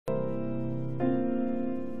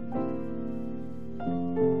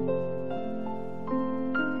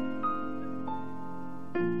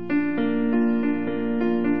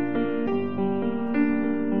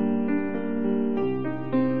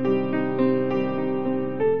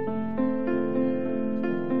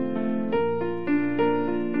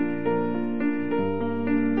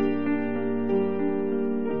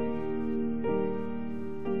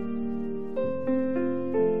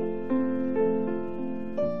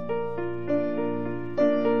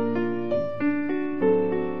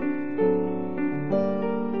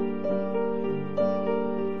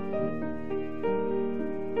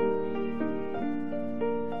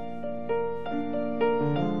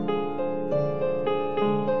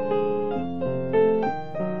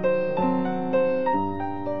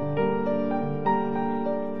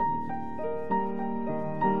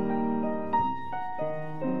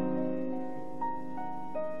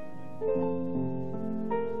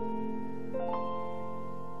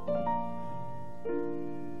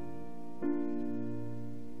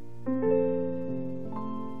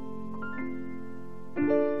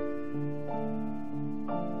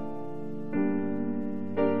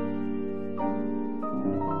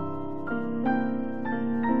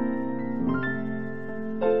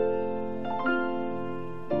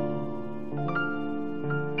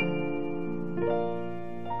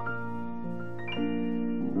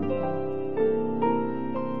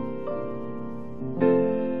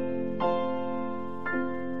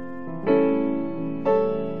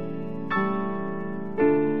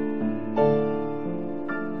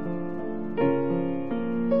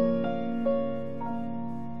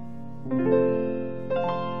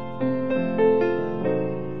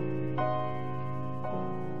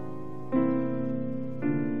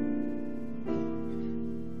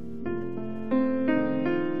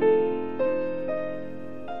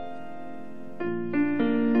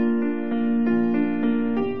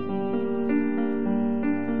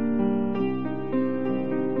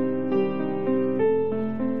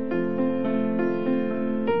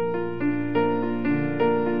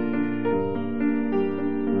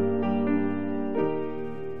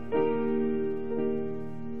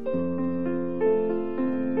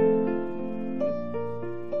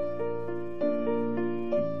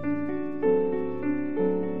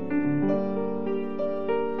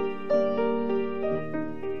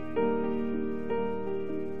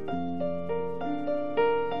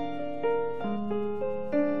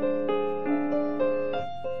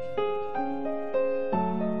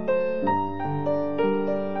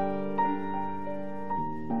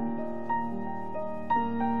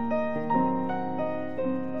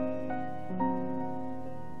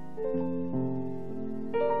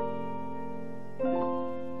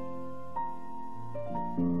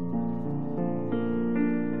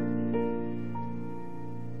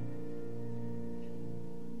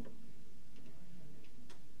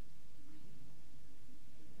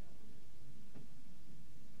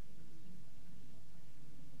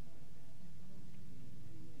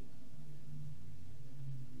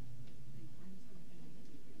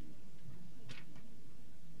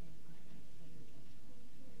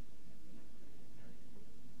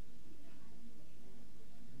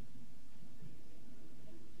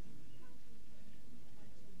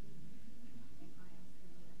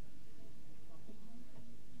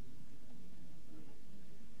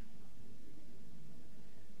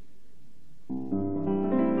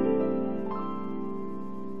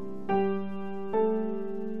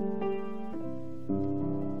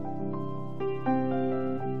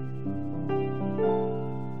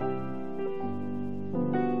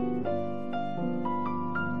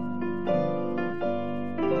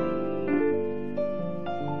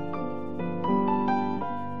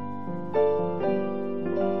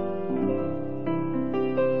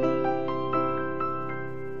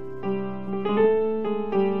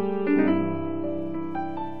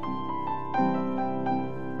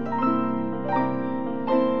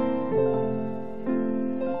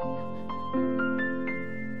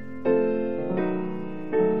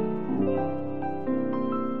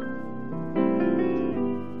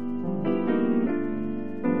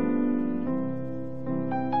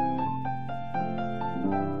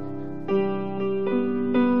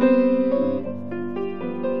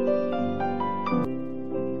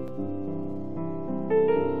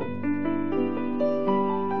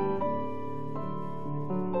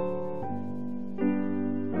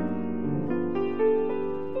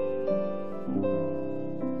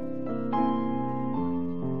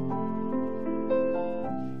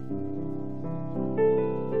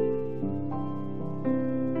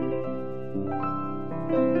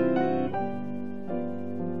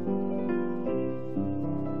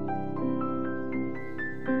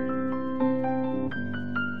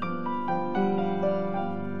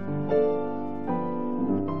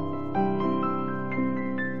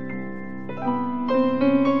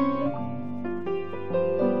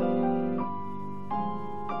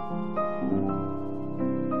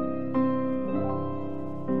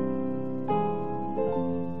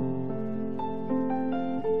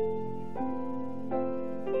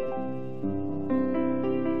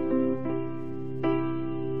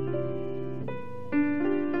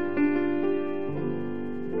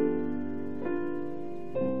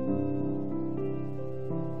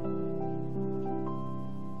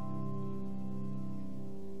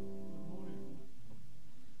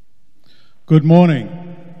Good morning.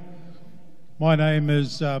 My name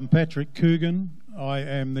is Patrick Coogan. I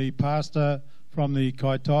am the pastor from the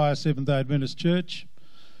Kaitaia Seventh-day Adventist Church.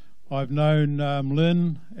 I've known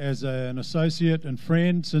Lynn as an associate and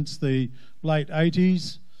friend since the late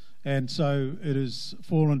 80s, and so it has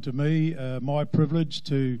fallen to me, my privilege,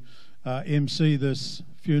 to MC this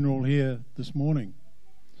funeral here this morning.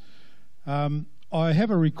 I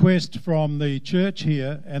have a request from the church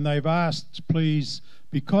here, and they've asked, please,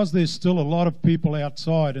 because there's still a lot of people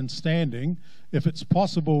outside and standing, if it's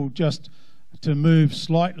possible just to move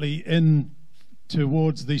slightly in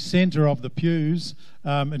towards the centre of the pews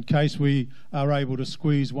in case we are able to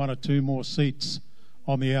squeeze one or two more seats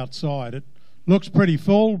on the outside. It looks pretty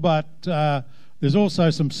full, but there's also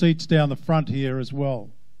some seats down the front here as well.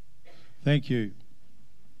 Thank you.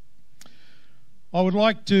 I would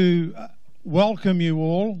like to welcome you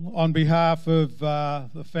all on behalf of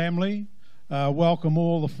the family. Welcome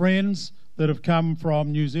all the friends that have come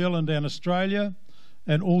from New Zealand and Australia,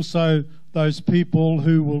 and also those people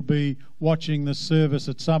who will be watching this service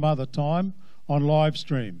at some other time on live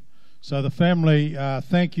stream. So the family,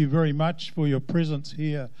 thank you very much for your presence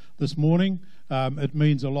here this morning. It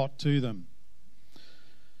means a lot to them.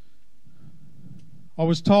 I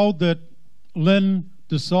was told that Lynn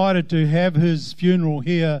decided to have his funeral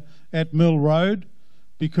here at Mill Road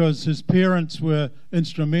because his parents were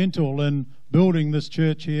instrumental in building this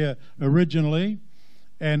church here originally,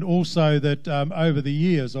 and also that over the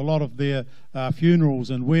years a lot of their funerals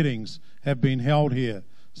and weddings have been held here.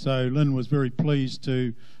 So Lynn was very pleased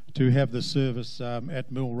to have the service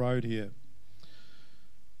at Mill Road here.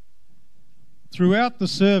 Throughout the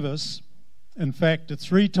service, in fact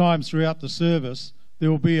 3 times throughout the service,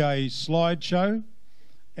 there will be a slideshow,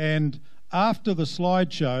 and after the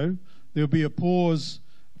slideshow there will be a pause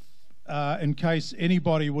in case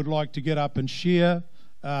anybody would like to get up and share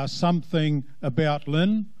something about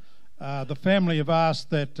Lynn. The family have asked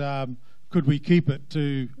that could we keep it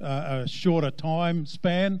to a shorter time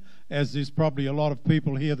span, as there's probably a lot of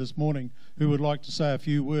people here this morning who would like to say a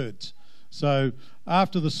few words. So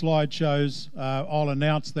after the slideshows, I'll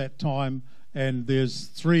announce that time, and there's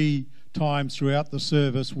 3 times throughout the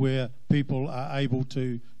service where people are able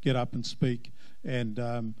to get up and speak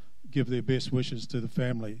and give their best wishes to the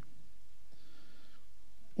family.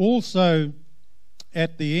 Also,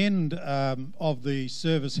 at the end of the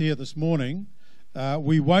service here this morning,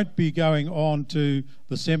 we won't be going on to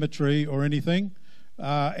the cemetery or anything,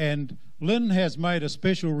 and Lynn has made a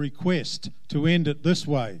special request to end it this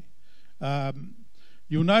way.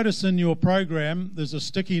 You'll notice in your program there's a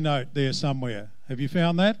sticky note there somewhere. Have you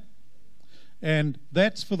found that? And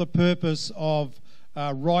that's for the purpose of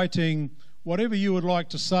writing whatever you would like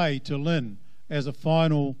to say to Lynn as a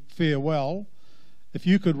final farewell. If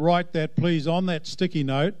you could write that, please, on that sticky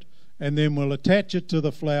note, and then we'll attach it to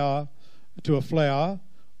a flower,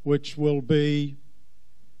 which will be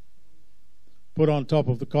put on top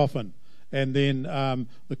of the coffin, and then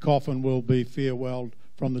the coffin will be farewelled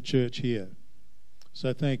from the church here.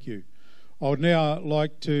 So thank you. I would now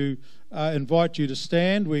like to invite you to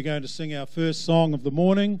stand. We're going to sing our first song of the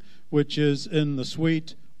morning, which is in the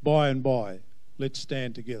suite By and By. Let's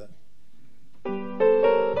stand together.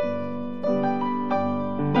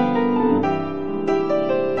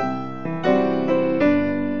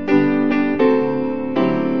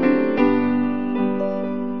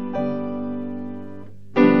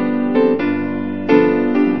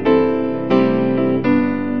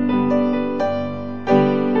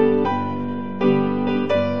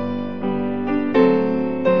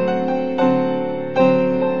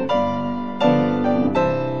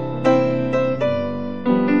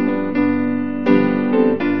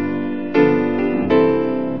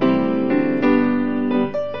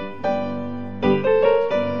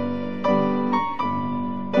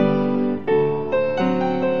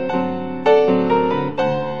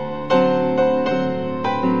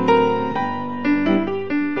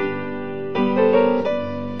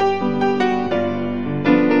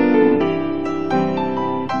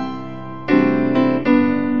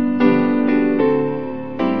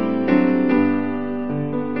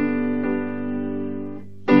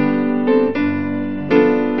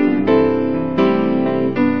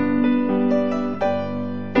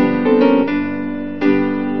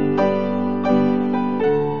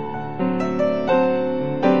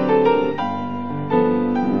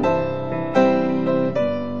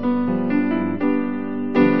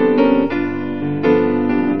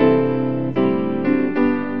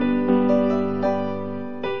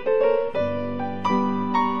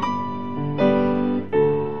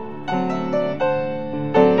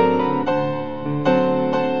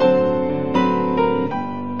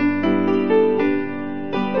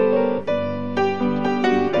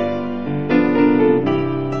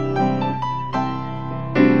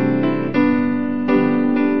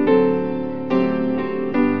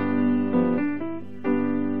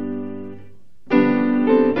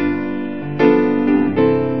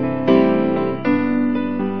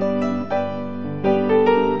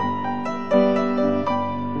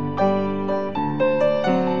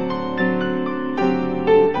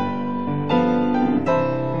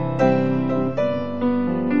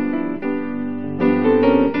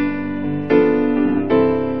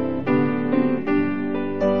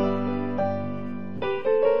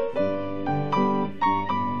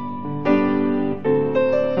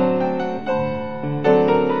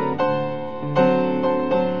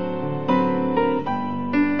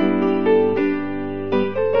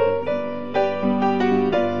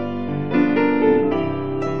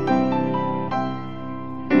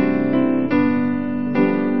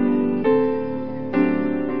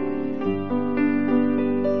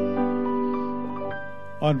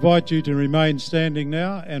 I invite you to remain standing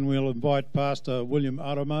now, and we'll invite Pastor William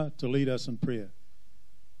Arama to lead us in prayer.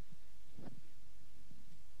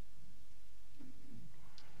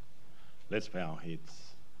 Let's bow our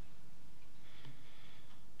heads.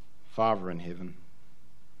 Father in heaven,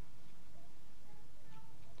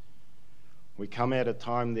 we come at a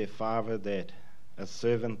time, dear Father, that a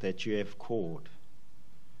servant that you have called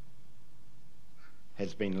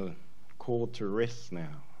has been called to rest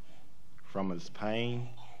now from his pain,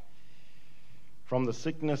 from the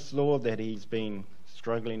sickness, Lord, that he's been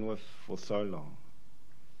struggling with for so long.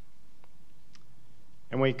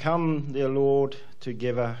 And we come, dear Lord,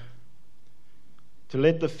 together to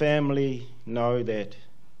let the family know that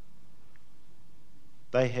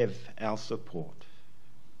they have our support.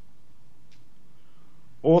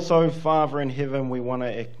 Also, Father in heaven, we want to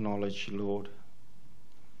acknowledge, Lord,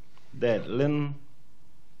 that Lynn,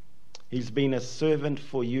 he's been a servant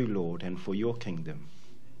for you, Lord, and for your kingdom.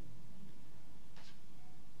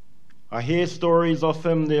 I hear stories of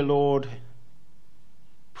him, dear Lord,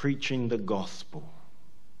 preaching the gospel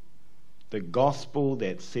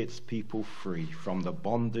that sets people free from the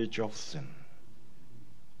bondage of sin.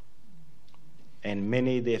 And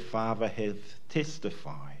many, their Father, have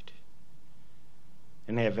testified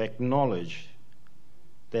and have acknowledged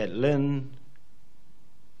that Lynn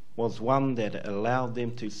was one that allowed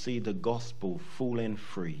them to see the gospel full and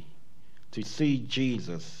free, to see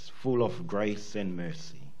Jesus full of grace and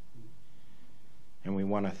mercy. And we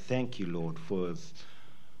want to thank you, Lord, for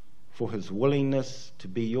his willingness to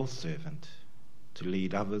be your servant, to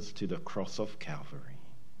lead others to the cross of Calvary.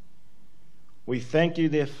 We thank you,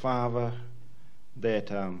 dear Father,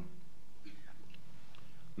 that,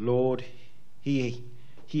 Lord, he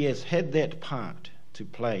has had that part to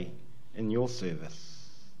play in your service.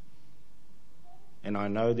 And I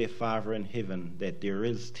know, dear Father in heaven, that there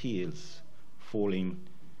is tears falling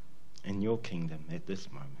in your kingdom at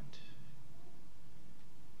this moment.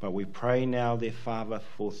 But we pray now, dear Father,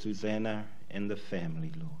 for Susanna and the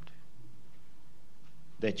family, Lord,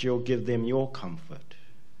 that you'll give them your comfort,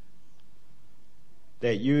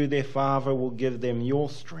 that you, their Father, will give them your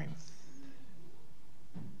strength,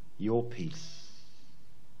 your peace.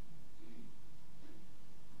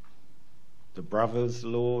 The brothers,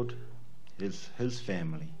 Lord, his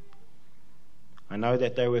family, I know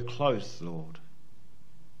that they were close, Lord,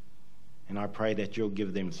 and I pray that you'll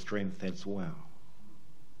give them strength as well,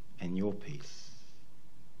 and your peace.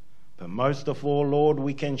 But most of all, Lord,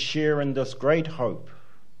 we can share in this great hope,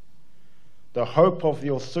 the hope of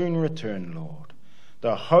your soon return, Lord,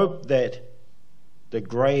 the hope that the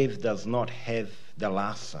grave does not have the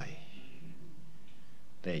last say,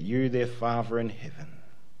 that you, their Father in heaven,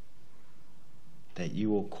 that you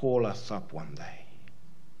will call us up one day,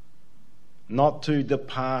 not to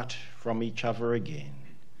depart from each other again.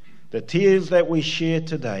 The tears that we share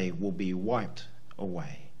today will be wiped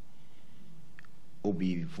away, will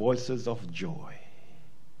be voices of joy,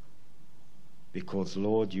 because,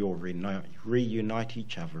 Lord, you'll reunite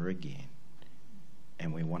each other again,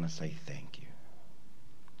 and we want to say thank you.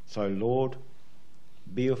 So, Lord,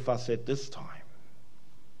 be with us at this time.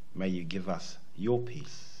 May you give us your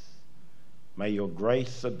peace. May your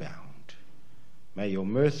grace abound. May your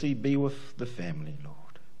mercy be with the family, Lord.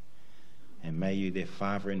 And may you, their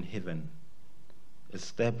Father in heaven,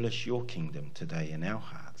 establish your kingdom today in our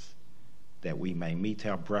hearts, that we may meet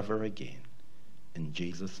our brother again. In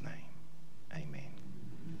Jesus' name, amen.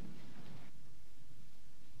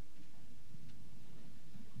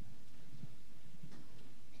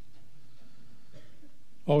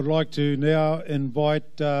 I would like to now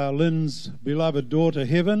invite Lynn's beloved daughter,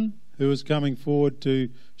 Heaven, who is coming forward to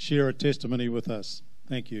share a testimony with us.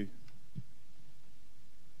 Thank you.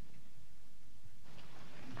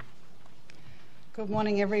 Good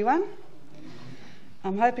morning, everyone.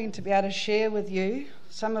 I'm hoping to be able to share with you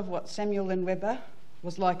some of what Samuel Lynn Webber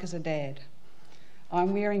was like as a dad.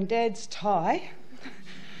 I'm wearing Dad's tie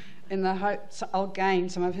in the hopes I'll gain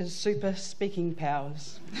some of his super speaking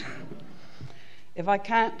powers. If I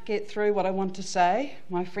can't get through what I want to say,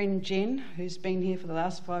 my friend Jen, who's been here for the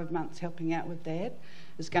last 5 months helping out with Dad,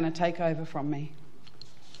 is going to take over from me.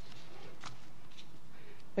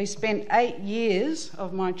 We spent 8 years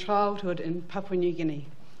of my childhood in Papua New Guinea.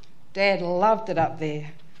 Dad loved it up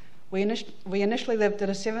there. We initially lived at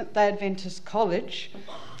a Seventh-day Adventist college,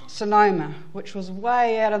 Sonoma, which was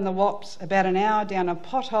way out in the Wops, about an hour down a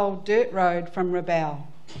pothole dirt road from Rabaul.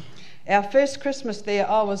 Our first Christmas there,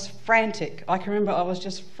 I was frantic. I can remember I was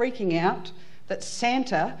just freaking out that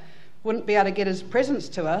Santa wouldn't be able to get his presents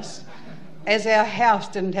to us as our house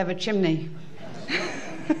didn't have a chimney.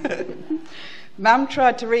 Mum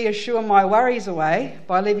tried to reassure my worries away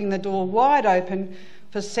by leaving the door wide open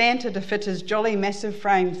for Santa to fit his jolly massive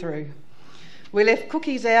frame through. We left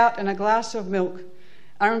cookies out and a glass of milk.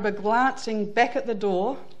 I remember glancing back at the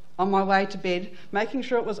door on my way to bed, making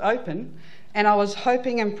sure it was open, and I was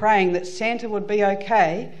hoping and praying that Santa would be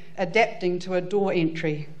okay adapting to a door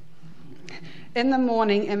entry. In the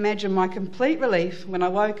morning, imagine my complete relief when I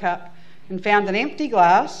woke up and found an empty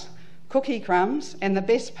glass, cookie crumbs, and the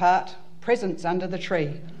best part, presents under the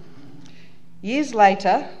tree. Years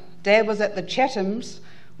later, Dad was at the Chathams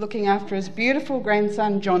looking after his beautiful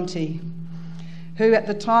grandson Jonty, who at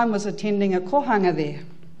the time was attending a kohanga there.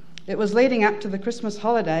 It was leading up to the Christmas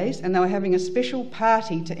holidays and they were having a special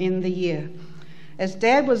party to end the year. As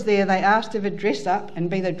Dad was there, they asked if he'd dress up and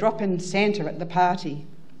be the drop-in Santa at the party.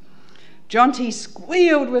 Jonty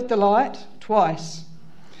squealed with delight twice.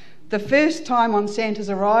 The first time on Santa's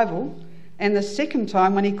arrival and the second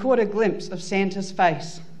time when he caught a glimpse of Santa's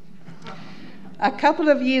face. A couple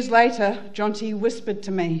of years later, Jonty whispered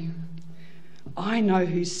to me, "I know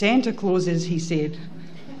who Santa Claus is," he said.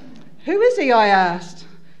 "Who is he?" I asked,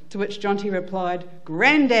 to which Jonty replied,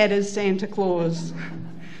 "Grandad is Santa Claus."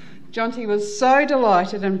 Jonty was so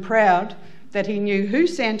delighted and proud that he knew who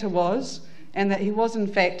Santa was and that he was in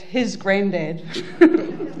fact his granddad.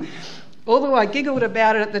 Although I giggled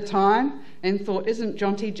about it at the time and thought, isn't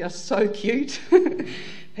Jonty just so cute?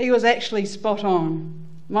 He was actually spot on.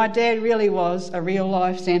 My dad really was a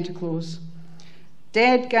real-life Santa Claus.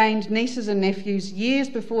 Dad gained nieces and nephews years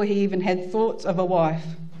before he even had thoughts of a wife.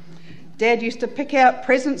 Dad used to pick out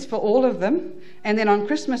presents for all of them, and then on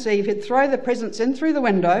Christmas Eve he'd throw the presents in through the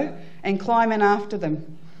window and climb in after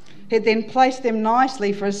them. He'd then place them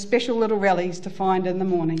nicely for his special little rallies to find in the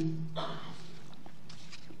morning.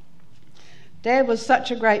 Dad was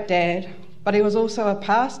such a great dad, but he was also a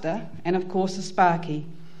pastor and of course a Sparky.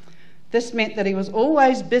 This meant that he was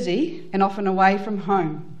always busy and often away from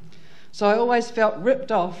home, so I always felt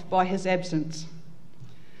ripped off by his absence.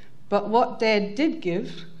 But what Dad did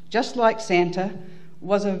give, just like Santa,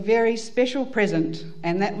 was a very special present,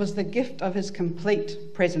 and that was the gift of his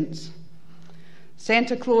complete presence.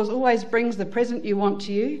 Santa Claus always brings the present you want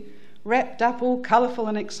to you, wrapped up all colourful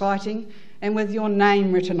and exciting, and with your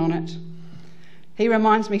name written on it. He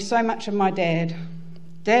reminds me so much of my dad.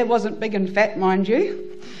 Dad wasn't big and fat, mind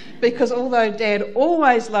you, because although Dad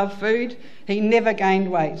always loved food, he never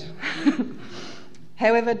gained weight.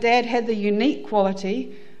 However, Dad had the unique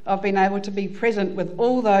quality of being able to be present with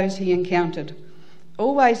all those he encountered,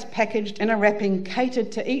 always packaged in a wrapping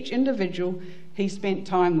catered to each individual he spent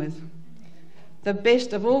time with. The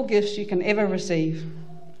best of all gifts you can ever receive.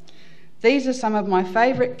 These are some of my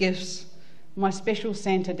favourite gifts my special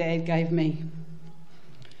Santa Dad gave me.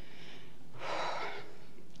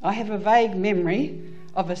 I have a vague memory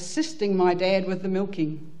of assisting my dad with the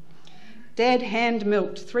milking. Dad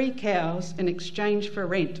hand-milked 3 cows in exchange for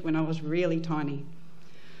rent when I was really tiny.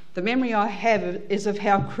 The memory I have is of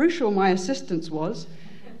how crucial my assistance was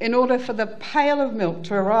in order for the pail of milk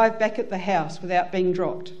to arrive back at the house without being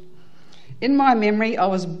dropped. In my memory, I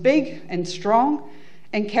was big and strong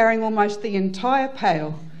and carrying almost the entire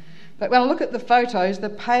pail. But when I look at the photos, the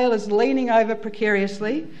pail is leaning over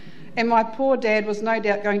precariously, and my poor dad was no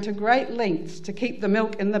doubt going to great lengths to keep the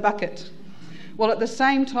milk in the bucket, while at the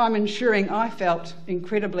same time ensuring I felt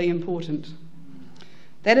incredibly important.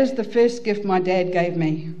 That is the first gift my dad gave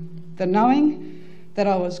me, the knowing that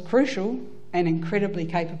I was crucial and incredibly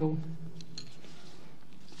capable.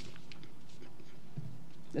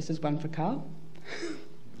 This is one for Carl.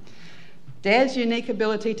 Dad's unique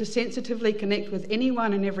ability to sensitively connect with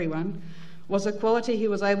anyone and everyone was a quality he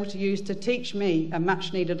was able to use to teach me a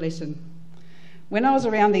much-needed lesson. When I was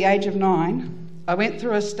around the age of 9, I went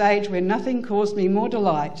through a stage where nothing caused me more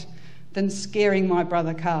delight than scaring my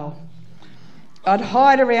brother Carl. I'd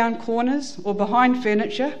hide around corners or behind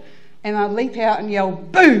furniture, and I'd leap out and yell,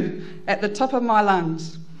 "Boo!" at the top of my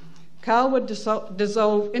lungs. Carl would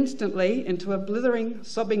dissolve instantly into a blithering,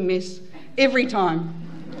 sobbing mess every time.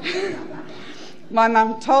 My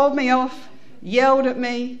mum told me off, yelled at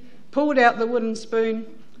me, pulled out the wooden spoon,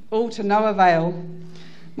 all to no avail.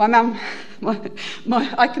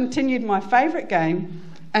 I continued my favourite game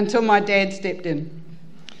until my dad stepped in.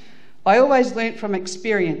 I always learnt from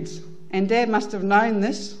experience, and Dad must have known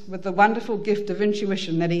this with the wonderful gift of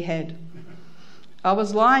intuition that he had. I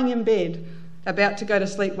was lying in bed, about to go to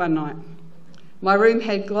sleep one night. My room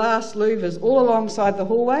had glass louvers all alongside the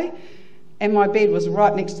hallway, and my bed was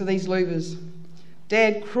right next to these louvers.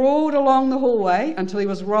 Dad crawled along the hallway until he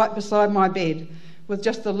was right beside my bed, with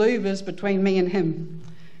just the louvers between me and him.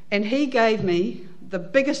 And he gave me the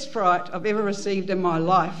biggest fright I've ever received in my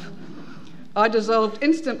life. I dissolved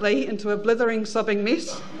instantly into a blithering, sobbing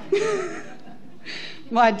mess.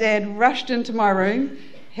 My dad rushed into my room,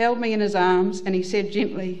 held me in his arms, and he said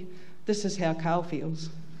gently, "This is how Carl feels."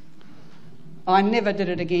 I never did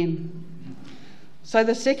it again. So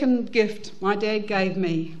the second gift my dad gave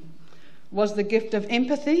me was the gift of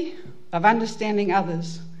empathy, of understanding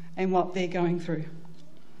others and what they're going through.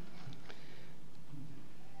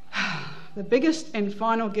 The biggest and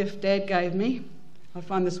final gift Dad gave me, I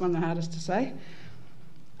find this one the hardest to say,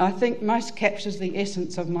 I think most captures the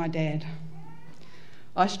essence of my dad.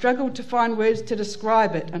 I struggled to find words to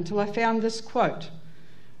describe it until I found this quote,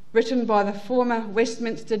 written by the former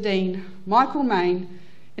Westminster Dean, Michael Main,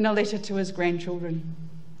 in a letter to his grandchildren.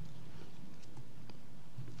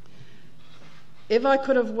 "If I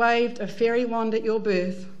could have waved a fairy wand at your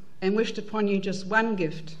birth and wished upon you just one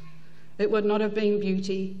gift, it would not have been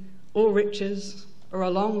beauty or riches or a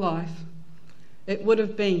long life. It would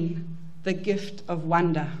have been the gift of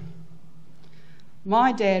wonder."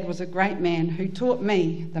 My dad was a great man who taught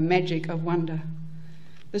me the magic of wonder.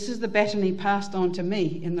 This is the baton he passed on to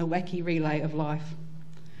me in the wacky relay of life.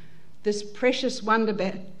 This precious wonder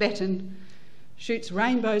baton shoots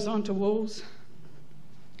rainbows onto walls,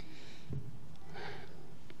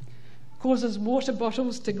 causes water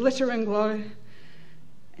bottles to glitter and glow,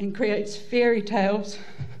 and creates fairy tales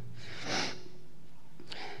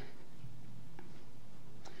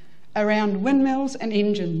around windmills and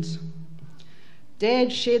engines.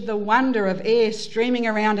 Dad shared the wonder of air streaming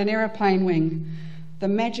around an aeroplane wing, the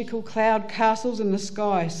magical cloud castles in the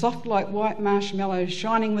sky, soft like white marshmallows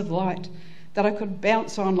shining with light that I could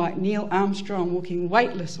bounce on like Neil Armstrong walking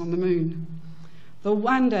weightless on the moon. The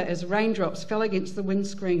wonder as raindrops fell against the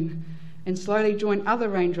windscreen and slowly join other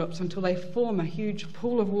raindrops until they form a huge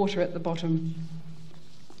pool of water at the bottom.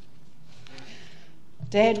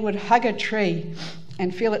 Dad would hug a tree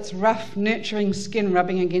and feel its rough, nurturing skin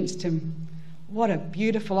rubbing against him. "What a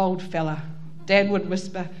beautiful old fella," Dad would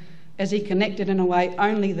whisper as he connected in a way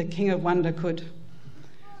only the King of Wonder could.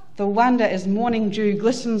 The wonder as morning dew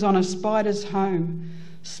glistens on a spider's home,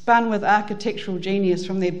 spun with architectural genius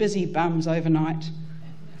from their busy bums overnight.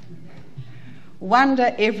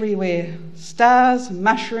 Wonder everywhere, stars,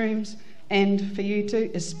 mushrooms, and, for you two,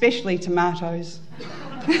 especially tomatoes.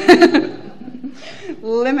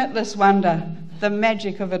 Limitless wonder, the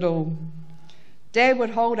magic of it all. Dad would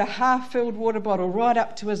hold a half-filled water bottle right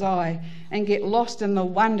up to his eye and get lost in the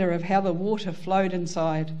wonder of how the water flowed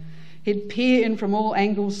inside. He'd peer in from all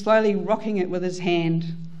angles, slowly rocking it with his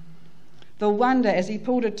hand. The wonder as he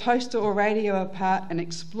pulled a toaster or radio apart and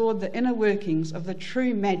explored the inner workings of the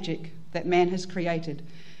true magic that man has created.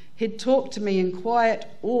 He'd talk to me in quiet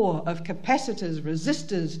awe of capacitors,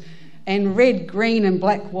 resistors, and red, green and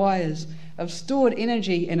black wires, of stored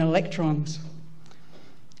energy and electrons.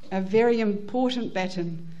 A very important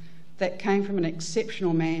baton that came from an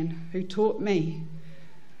exceptional man who taught me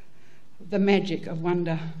the magic of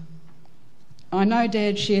wonder. I know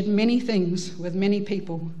Dad shared many things with many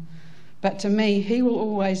people, but to me he will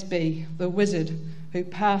always be the wizard who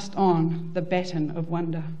passed on the baton of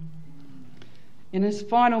wonder. In his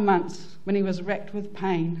final months, when he was racked with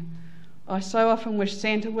pain, I so often wished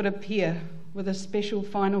Santa would appear with a special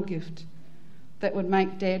final gift that would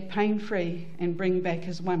make Dad pain-free and bring back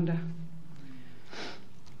his wonder.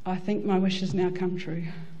 I think my wish has now come true.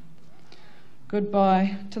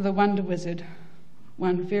 Goodbye to the Wonder Wizard,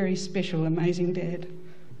 one very special, amazing Dad.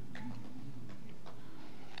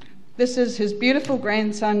 This is his beautiful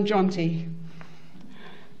grandson, Jonty.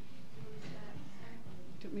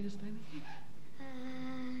 Do you want me to stay there?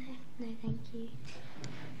 No, thank you.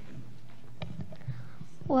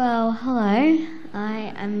 Well, hello.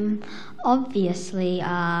 I am obviously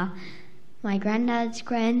my granddad's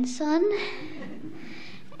grandson,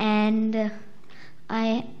 and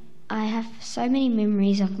I have so many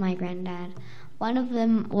memories of my granddad. One of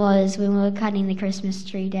them was when we were cutting the Christmas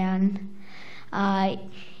tree down. I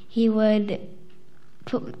would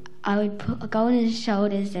go on his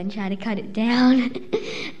shoulders and try to cut it down,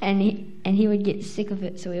 and he would get sick of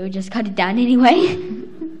it, so we would just cut it down anyway.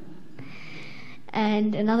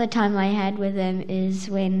 And another time I had with him is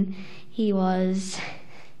when he was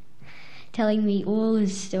telling me all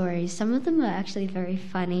his stories. Some of them are actually very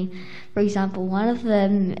funny. For example, one of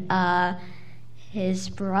them, his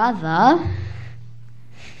brother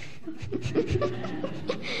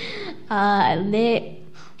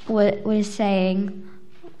was saying,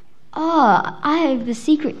 "Oh, I have the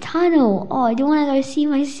secret tunnel. Oh, do you want to go see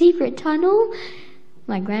my secret tunnel?"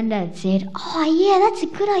 My granddad said, "Oh yeah, that's a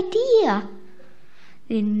good idea."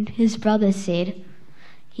 Then his brother said,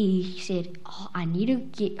 he said, "Oh, I need to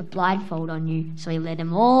get a blindfold on you." So he led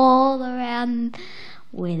him all around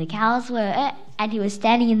where the cows were, and he was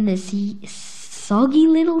standing in this soggy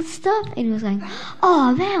little stuff, and he was going,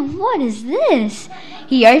 "Oh man, what is this?"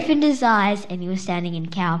 He opened his eyes, and he was standing in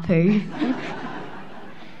cow poo.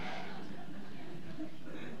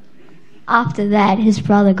 After that, his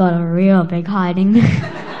brother got a real big hiding.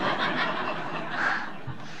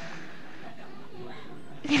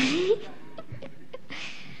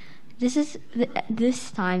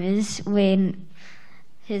 This time is when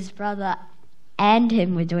his brother and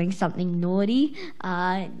him were doing something naughty.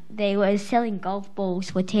 They were selling golf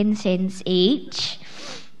balls for 10 cents each,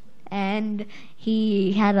 and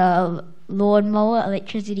he had a lawnmower,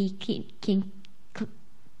 electricity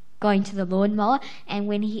going to the lawnmower, and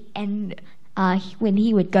when he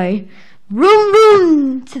would go vroom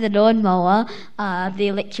vroom to the lawnmower,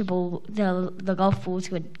 the golf balls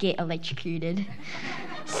would get electrocuted.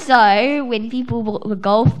 So when people bought the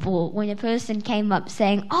golf ball, when a person came up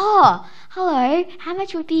saying, "Oh, hello, how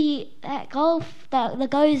much would be that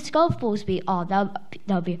those golf balls be?" Oh,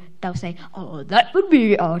 they'll say, "Oh, that would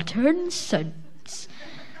be 10 cents."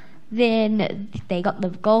 Then they got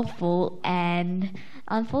the golf ball, and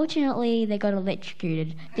unfortunately they got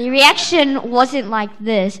electrocuted. The reaction wasn't like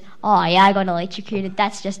this, "Oh yeah, I got electrocuted,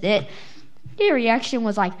 that's just it." The reaction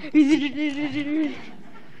was like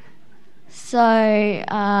So,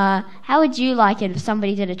 how would you like it if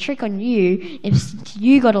somebody did a trick on you if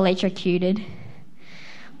you got electrocuted?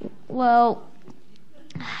 Well,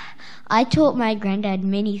 I taught my granddad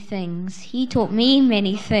many things. He taught me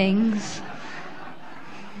many things.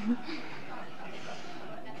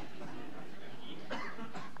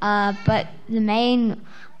 But the main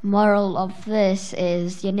moral of this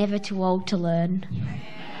is you're never too old to learn.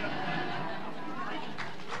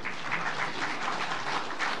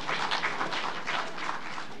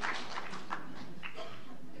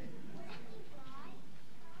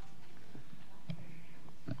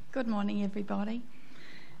 Good morning, everybody.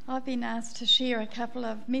 I've been asked to share a couple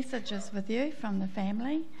of messages with you from the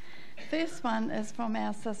family. First one is from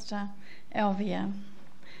our sister, Elvia.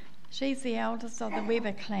 She's the eldest of the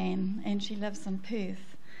Webber clan, and she lives in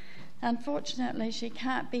Perth. Unfortunately, she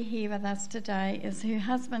can't be here with us today as her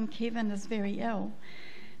husband, Kevin, is very ill.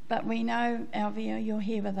 But we know, Elvia, you're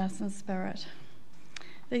here with us in spirit.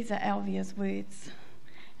 These are Elvia's words.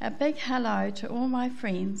 A big hello to all my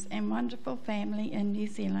friends and wonderful family in New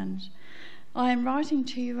Zealand. I am writing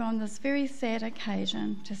to you on this very sad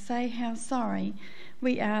occasion to say how sorry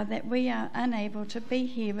we are that we are unable to be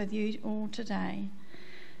here with you all today.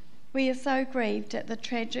 We are so grieved at the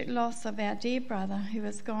tragic loss of our dear brother who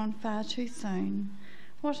has gone far too soon.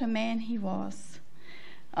 What a man he was.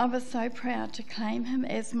 I was so proud to claim him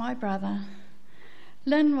as my brother.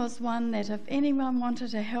 Lynn was one that if anyone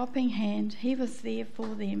wanted a helping hand, he was there for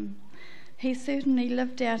them. He certainly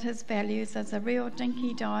lived out his values as a real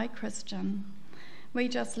dinky-die Christian. We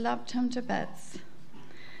just loved him to bits.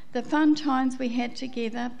 The fun times we had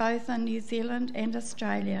together, both in New Zealand and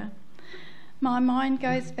Australia. My mind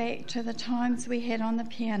goes back to the times we had on the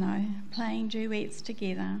piano, playing duets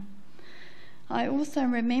together. I also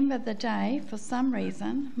remember the day, for some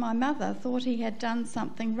reason, my mother thought he had done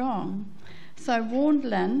something wrong, so warned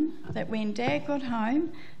Lynn that when Dad got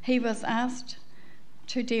home, he was asked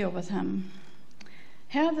to deal with him.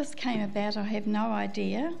 How this came about, I have no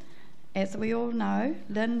idea. As we all know,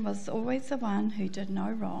 Lynn was always the one who did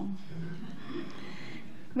no wrong.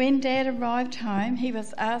 When Dad arrived home, he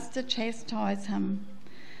was asked to chastise him.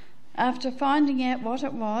 After finding out what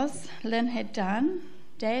it was Lynn had done,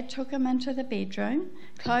 Dad took him into the bedroom,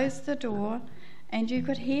 closed the door, and you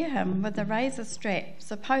could hear him with the razor strap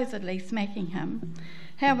supposedly smacking him.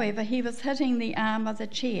 However, he was hitting the arm of the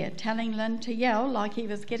chair, telling Lynn to yell like he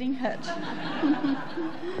was getting hit.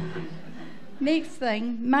 Next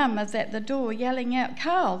thing, Mum is at the door yelling out,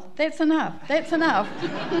 "Carl, that's enough, that's enough."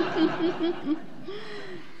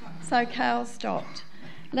 So Carl stopped.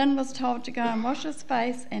 Lynn was told to go and wash his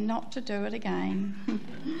face and not to do it again.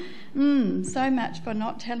 So much for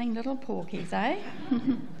not telling little porkies, eh?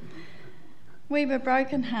 We were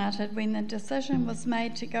broken-hearted when the decision was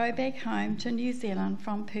made to go back home to New Zealand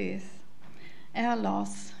from Perth. Our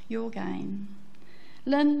loss, your gain.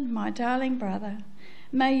 Lynn, my darling brother,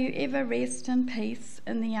 may you ever rest in peace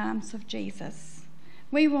in the arms of Jesus.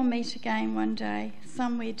 We will meet again one day,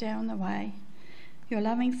 somewhere down the way. Your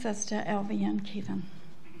loving sister, Elvia and Kevin.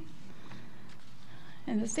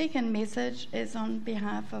 And the second message is on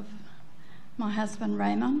behalf of my husband,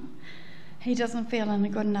 Raymond. He doesn't feel in a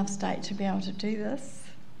good enough state to be able to do this.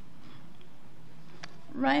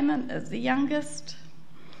 Raymond is the youngest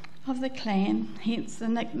of the clan, hence the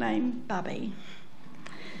nickname Bubby.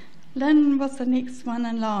 Lynn was the next one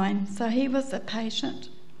in line, so he was a patient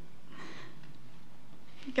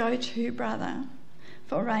go-to brother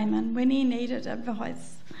for Raymond when he needed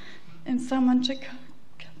advice and someone to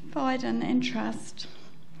confide in and trust.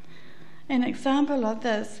 An example of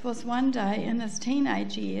this was one day in his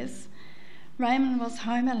teenage years. Raymond was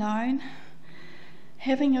home alone,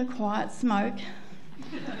 having a quiet smoke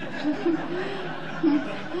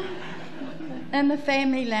in the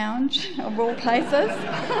family lounge of all places.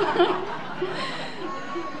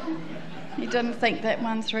 He didn't think that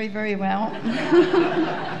one through very well.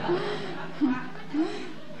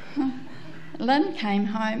 Lynn came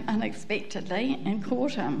home unexpectedly and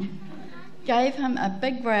caught him, gave him a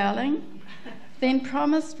big growling, then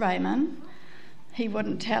promised Raymond he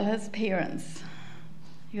wouldn't tell his parents,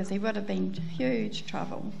 because he would have been in huge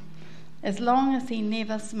trouble, as long as he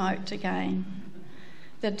never smoked again.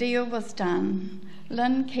 The deal was done.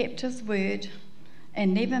 Lynn kept his word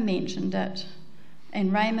and never mentioned it,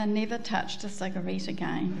 and Raymond never touched a cigarette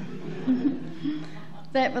again.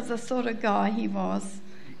 That was the sort of guy he was,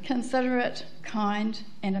 considerate, kind,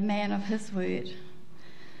 and a man of his word.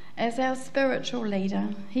 As our spiritual leader,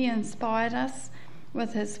 he inspired us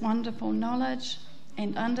with his wonderful knowledge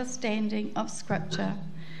and understanding of Scripture,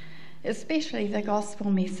 especially the gospel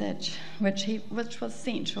message, which was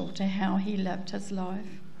central to how he lived his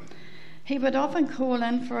life. He would often call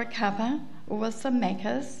in for a cuppa or with some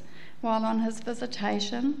macas while on his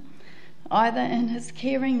visitation, either in his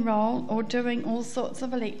caring role or doing all sorts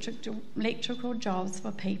of electrical jobs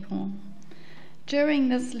for people. During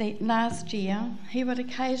this last year, he would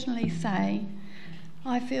occasionally say,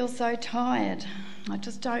 "I feel so tired, I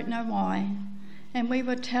just don't know why." And we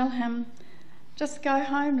would tell him, "Just go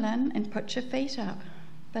home, Lynn, and put your feet up."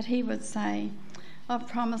 But he would say, "I've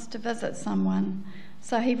promised to visit someone."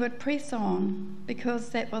 So he would press on, because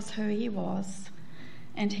that was who he was,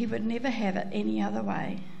 and he would never have it any other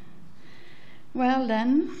way. Well,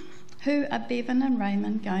 Lynn, who are Bevan and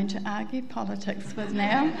Raymond going to argue politics with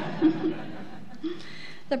now?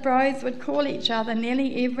 The bros would call each other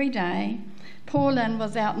nearly every day. Poor Lynn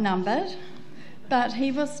was outnumbered, but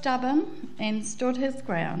he was stubborn and stood his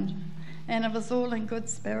ground, and it was all in good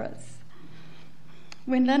spirits.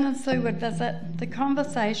 When Lynn and Sue would visit, the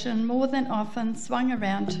conversation more than often swung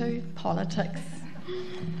around to politics.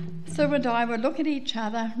 Sue and I would look at each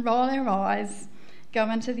other, roll our eyes, go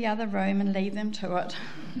into the other room and leave them to it.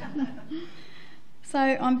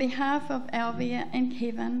 So on behalf of Alvia and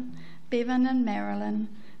Kevin, Bevan and Marilyn,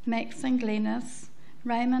 Max and Glennis,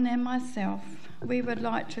 Raymond and myself, we would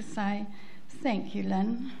like to say thank you,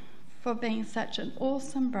 Lynn, for being such an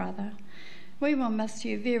awesome brother. We will miss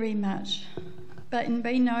you very much, but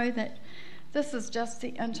we know that this is just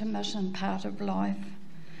the intermission part of life.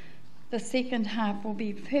 The second half will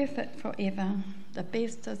be perfect forever. The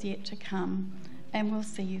best is yet to come, and we'll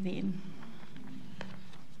see you then.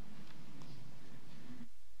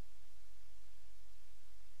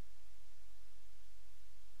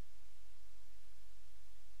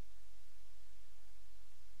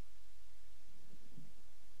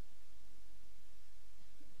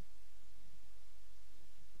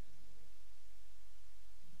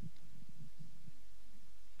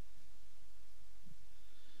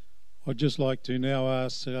 I'd just like to now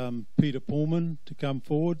ask Peter Pullman to come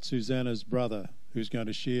forward, Susanna's brother, who's going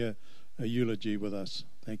to share a eulogy with us.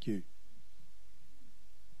 Thank you.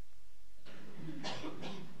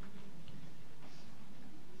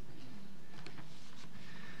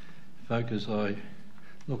 Folk, as I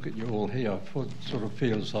look at you all here, I sort of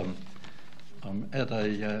feel as I'm at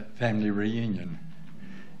a family reunion,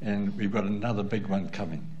 and we've got another big one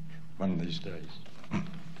coming one of these days.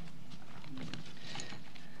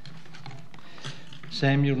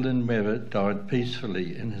 Samuel Lynn Weber died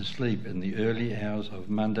peacefully in his sleep in the early hours of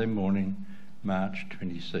Monday morning, March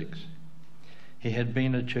 26. He had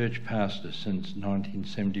been a church pastor since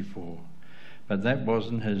 1974, but that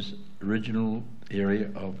wasn't his original area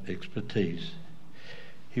of expertise.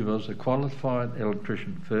 He was a qualified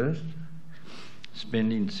electrician first,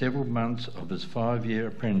 spending several months of his 5-year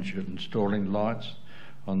apprenticeship installing lights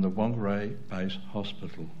on the Whangarei Base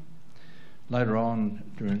Hospital. Later on,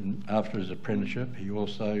 after his apprenticeship, he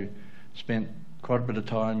also spent quite a bit of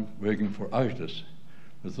time working for Otis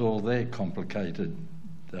with all their complicated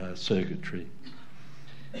circuitry.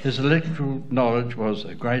 His electrical knowledge was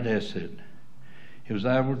a great asset. He was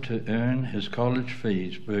able to earn his college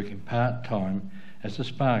fees working part-time as a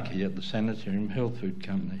sparky at the Sanitarium Health Food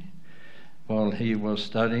Company while he was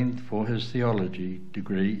studying for his theology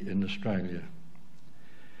degree in Australia.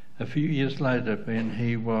 A few years later, when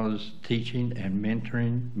he was teaching and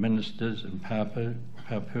mentoring ministers in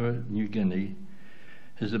Papua New Guinea,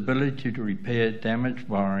 his ability to repair damaged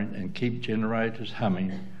wiring and keep generators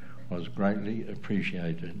humming was greatly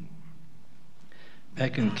appreciated.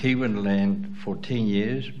 Back in Kiwin land for 10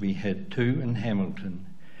 years, we had 2 in Hamilton,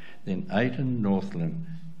 then 8 in Northland.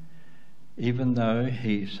 Even though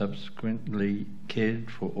he subsequently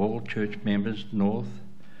cared for all church members north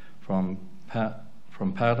from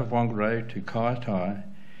part of Whangarei to Kaitai,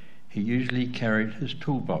 he usually carried his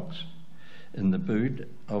toolbox in the boot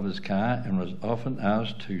of his car and was often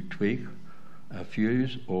asked to tweak a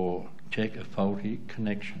fuse or check a faulty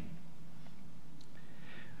connection.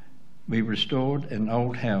 We restored an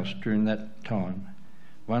old house during that time.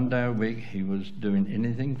 One day a week he was doing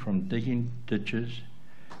anything from digging ditches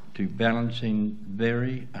to balancing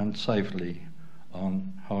very unsafely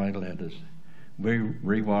on high ladders,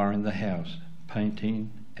 rewiring the house, painting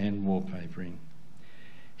and wallpapering.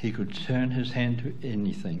 He could turn his hand to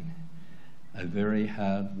anything, a very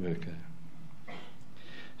hard worker.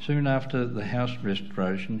 Soon after the house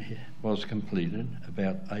restoration was completed,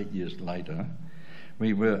 about 8 years later,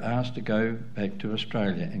 we were asked to go back to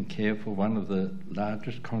Australia and care for one of the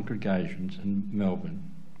largest congregations in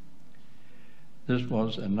Melbourne. This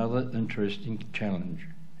was another interesting challenge,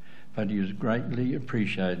 but he was greatly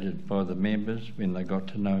appreciated by the members when they got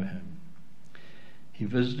to know him. He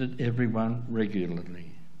visited everyone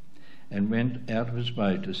regularly and went out of his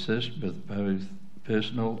way to assist with both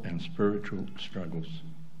personal and spiritual struggles.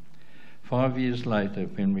 5 years later,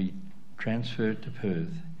 when we transferred to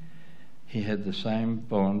Perth, he had the same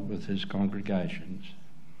bond with his congregations.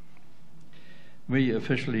 We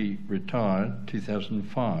officially retired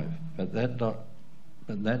 2005, but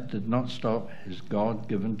that did not stop his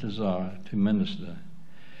God-given desire to minister,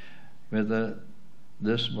 whether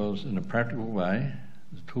this was in a practical way,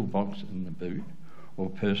 the toolbox in the boot, or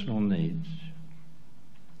personal needs.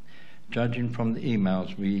 Judging from the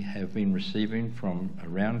emails we have been receiving from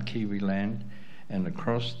around Kiwiland and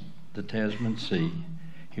across the Tasman Sea,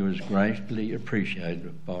 he was greatly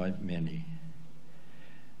appreciated by many.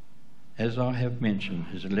 As I have mentioned,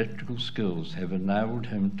 his electrical skills have enabled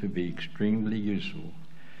him to be extremely useful,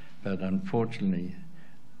 but unfortunately,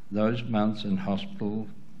 those months in hospital...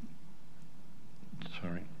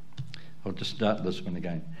 I'll just start this one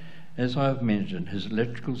again. As I have mentioned, his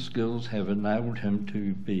electrical skills have enabled him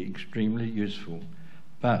to be extremely useful,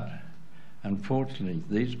 but unfortunately,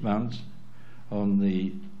 these months on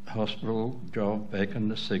the hospital job back in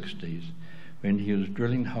the 60s, when he was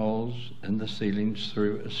drilling holes in the ceilings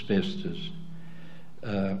through asbestos,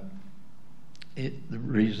 the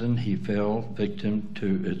reason he fell victim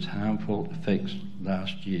to its harmful effects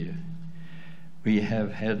last year. We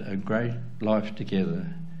have had a great life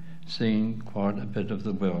together, seen quite a bit of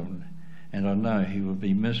the world, and I know he will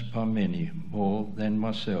be missed by many more than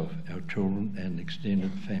myself, our children and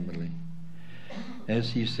extended family.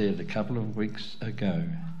 As he said a couple of weeks ago,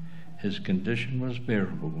 his condition was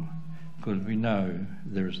bearable because we know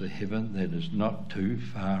there is a heaven that is not too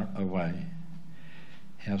far away.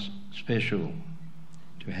 How special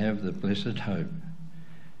to have the blessed hope.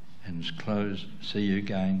 And as close, see you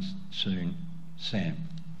again soon, Sam.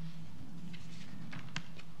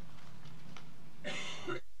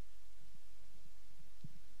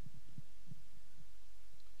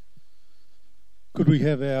 Could we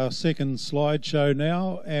have our second slideshow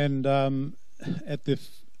now? And at the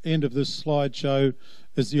end of this slideshow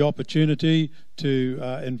is the opportunity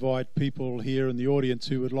to invite people here in the audience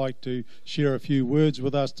who would like to share a few words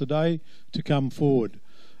with us today to come forward.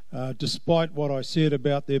 Despite what I said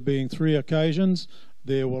about there being 3 occasions,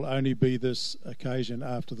 there will only be this occasion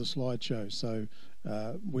after the slideshow. So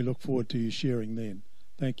we look forward to you sharing then.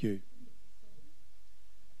 Thank you.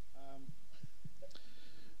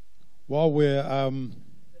 While we're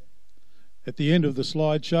at the end of the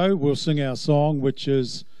slideshow, we'll sing our song, which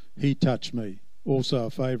is He Touched Me, also a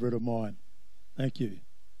favourite of mine. Thank you.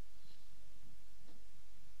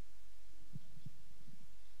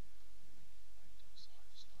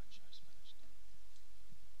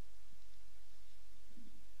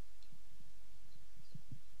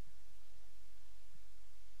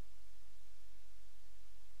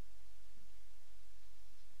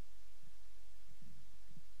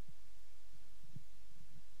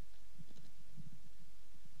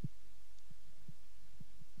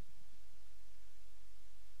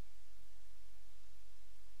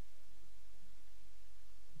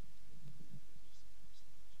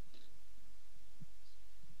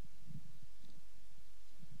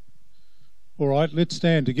 All right, let's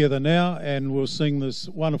stand together now and we'll sing this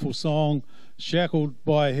wonderful song, Shackled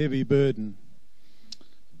by a Heavy Burden.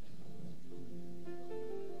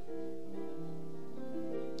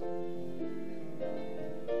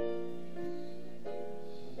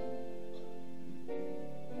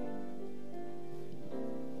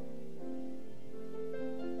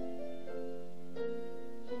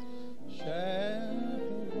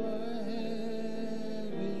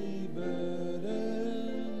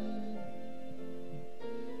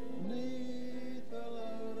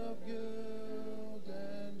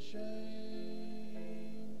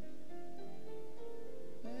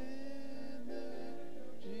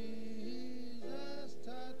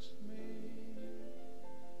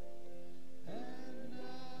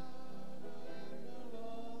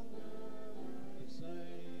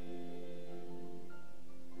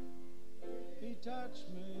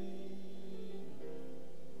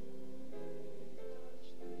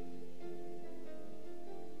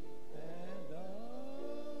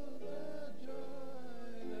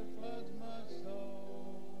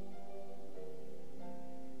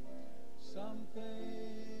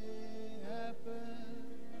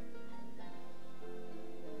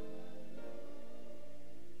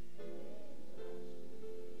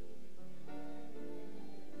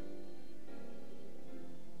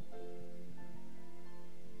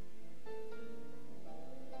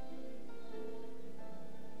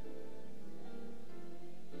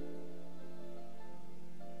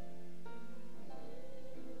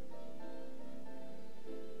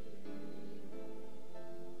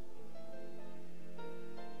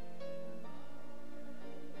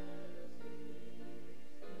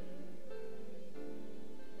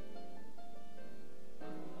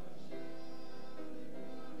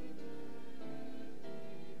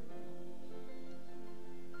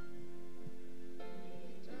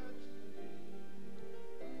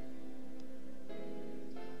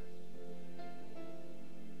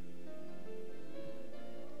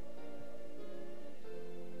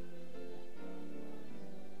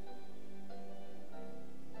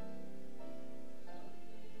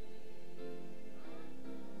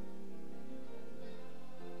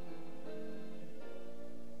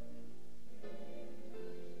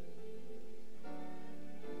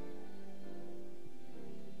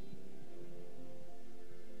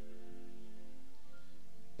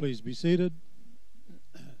 Please be seated.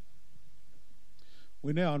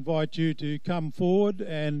 We now invite you to come forward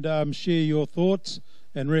and share your thoughts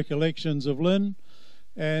and recollections of Lynn.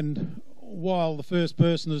 And while the first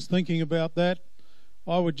person is thinking about that,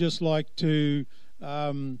 I would just like to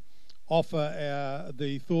offer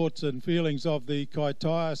the thoughts and feelings of the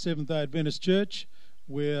Kaitaia Seventh-day Adventist Church,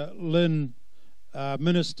 where Lynn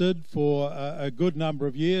ministered for a good number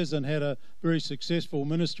of years and had a very successful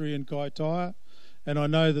ministry in Kaitaia. And I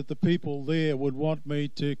know that the people there would want me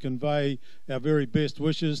to convey our very best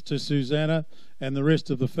wishes to Susanna and the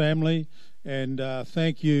rest of the family. And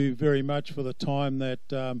thank you very much for the time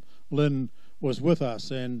that Lynn was with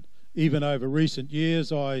us. And even over recent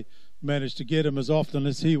years, I managed to get him as often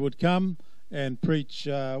as he would come and preach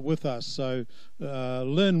with us. So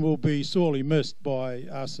Lynn will be sorely missed by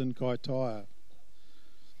us in Kaitaia.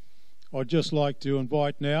 I'd just like to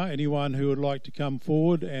invite now anyone who would like to come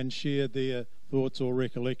forward and share their thoughts or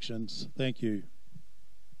recollections. Thank you.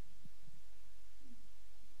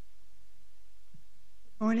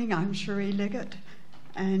 Morning, I'm Cherie Leggett,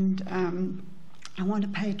 and I want to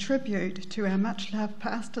pay tribute to our much-loved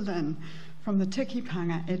Pastor Lynn from the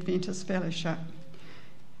Tikipanga Adventist Fellowship.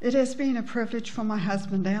 It has been a privilege for my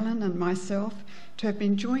husband Alan and myself to have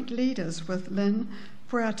been joint leaders with Lynn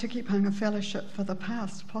for our Tikipanga Fellowship for the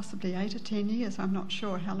past possibly 8 or 10 years. I'm not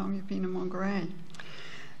sure how long you've been in Whangarei.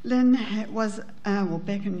 Lynn was,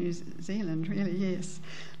 back in New Zealand, really, yes.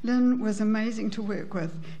 Lynn was amazing to work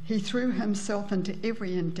with. He threw himself into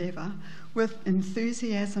every endeavour with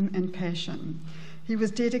enthusiasm and passion. He was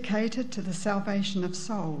dedicated to the salvation of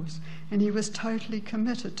souls, and he was totally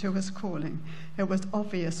committed to his calling. It was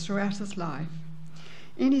obvious throughout his life.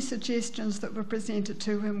 Any suggestions that were presented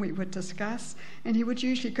to him we would discuss, and he would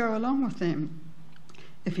usually go along with them.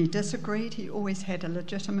 If he disagreed, he always had a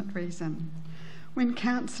legitimate reason. When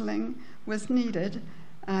counselling was needed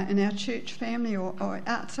in our church family or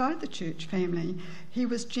outside the church family, he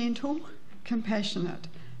was gentle, compassionate,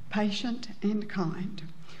 patient and kind,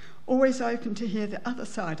 always open to hear the other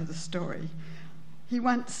side of the story. He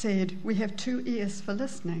once said, "We have 2 ears for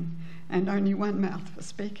listening and only 1 mouth for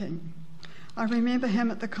speaking." I remember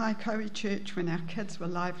him at the Kaikoui church when our kids were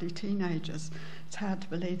lively teenagers. It's hard to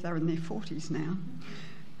believe they're in their 40s now.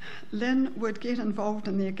 Lynn would get involved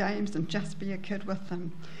in their games and just be a kid with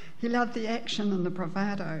them. He loved the action and the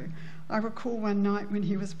bravado. I recall one night when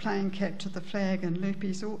he was playing Capture the Flag in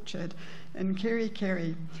Loopy's Orchard in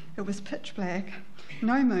Kerikeri. It was pitch black,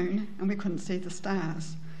 no moon, and we couldn't see the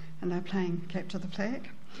stars. And they're playing Capture the Flag.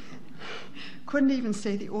 Couldn't even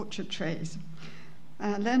see the orchard trees.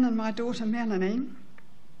 Lynn and my daughter Melanie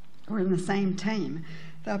were in the same team.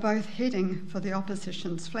 They were both heading for the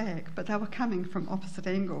opposition's flag, but they were coming from opposite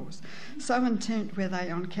angles. So intent were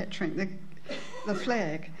they on capturing the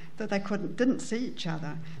flag that they didn't see each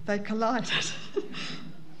other. They collided.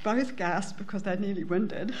 Both gasped because they nearly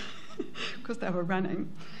winded, because they were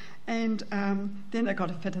running. And then they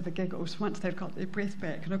got a fit of the giggles once they'd got their breath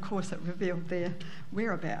back, and of course it revealed their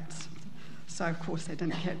whereabouts. So of course they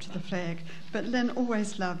didn't capture the flag. But Lynn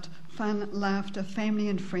always loved fun, laughter, family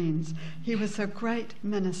and friends. He was a great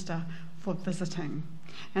minister for visiting,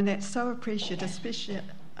 and that's so appreciated,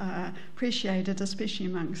 especially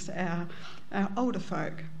amongst our older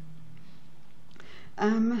folk.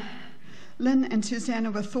 Lynn and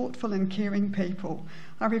Susanna were thoughtful and caring people.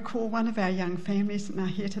 I recall one of our young families that are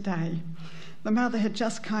here today. The mother had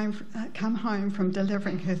just come home from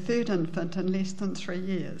delivering her 3rd infant in less than 3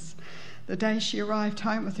 years. The day she arrived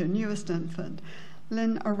home with her newest infant,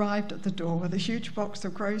 Lynn arrived at the door with a huge box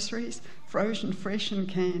of groceries, frozen, fresh and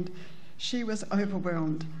canned. She was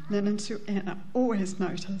overwhelmed. Lynn and Susanna always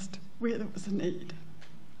noticed where there was a need.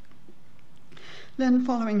 Lynn,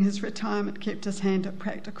 following his retirement, kept his hand at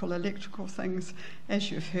practical electrical things,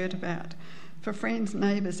 as you've heard about, for friends,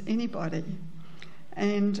 neighbours, anybody.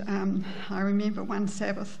 And I remember one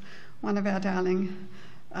Sabbath, one of our darling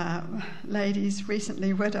ladies,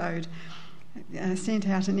 recently widowed, sent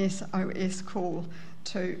out an SOS call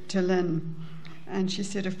to Lynn, and she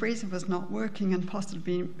said her freezer was not working and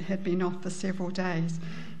possibly had been off for several days.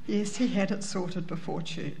 Yes, he had it sorted before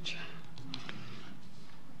church.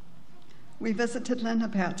 We visited Lynn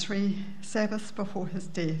about 3 Sabbaths before his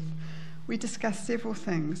death. We discussed several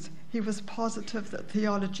things. He was positive that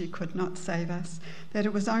theology could not save us, that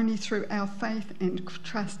it was only through our faith and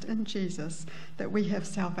trust in Jesus that we have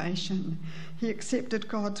salvation. He accepted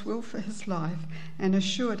God's will for his life and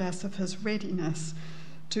assured us of his readiness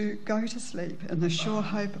to go to sleep in the sure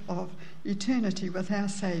hope of eternity with our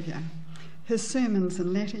Saviour. His sermons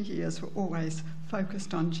in latter years were always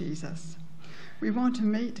focused on Jesus. We want to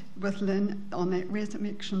meet with Lynn on that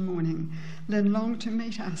resurrection morning. Lynn longed to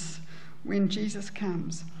meet us when Jesus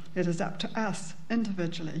comes. It is up to us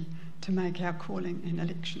individually to make our calling and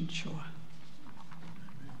election sure.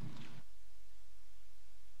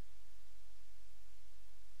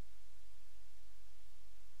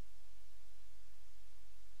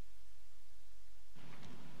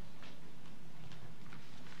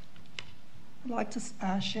 I'd like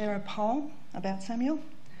to share a poem about Samuel.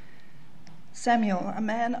 Samuel, a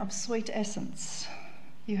man of sweet essence,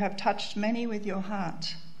 you have touched many with your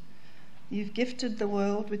heart. You've gifted the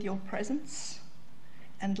world with your presence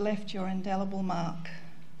and left your indelible mark.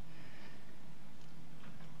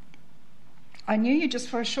 I knew you just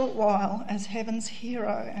for a short while as heaven's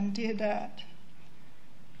hero and dear dad.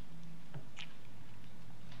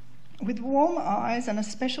 With warm eyes and a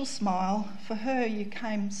special smile, for her you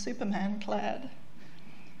came Superman clad.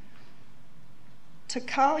 To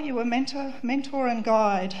Carl you were mentor and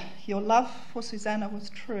guide. Your love for Susanna was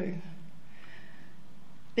true.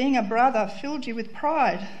 Being a brother filled you with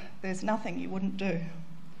pride. There's nothing you wouldn't do.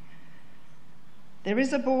 There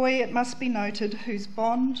is a boy, it must be noted, whose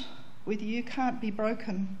bond with you can't be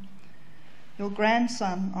broken. Your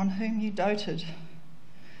grandson on whom you doted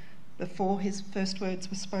before his first words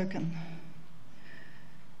were spoken.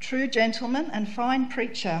 True gentleman and fine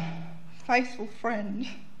preacher, faithful friend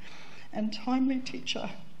and timely teacher,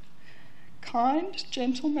 kind,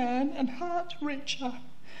 gentle man and heart reacher,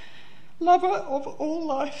 lover of all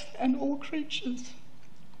life and all creatures.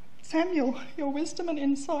 Samuel, your wisdom and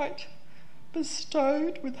insight,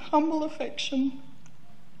 bestowed with humble affection,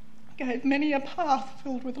 gave many a path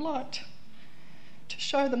filled with light to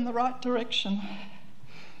show them the right direction.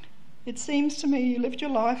 It seems to me you lived your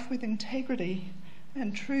life with integrity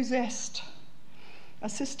and true zest,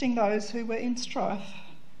 assisting those who were in strife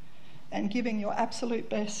and giving your absolute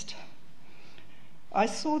best. I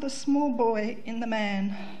saw the small boy in the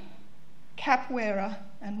man, cap wearer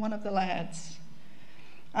and one of the lads.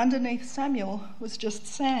 Underneath Samuel was just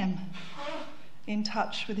Sam, in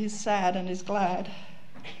touch with his sad and his glad.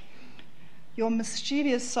 Your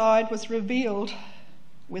mischievous side was revealed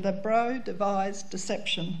with a bro-devised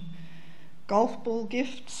deception, golf ball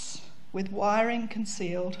gifts with wiring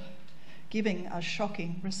concealed, giving a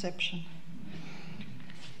shocking reception.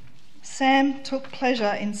 Sam took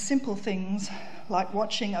pleasure in simple things like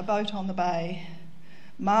watching a boat on the bay,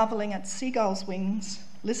 marvelling at seagulls' wings,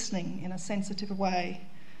 listening in a sensitive way.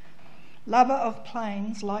 Lover of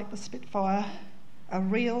planes like the Spitfire, a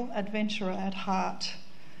real adventurer at heart,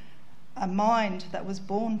 a mind that was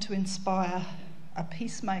born to inspire, a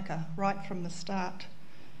peacemaker right from the start.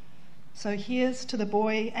 So here's to the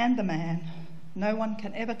boy and the man. No one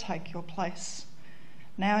can ever take your place.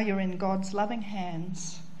 Now you're in God's loving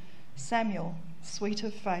hands. Samuel, sweet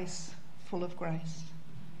of face, full of grace.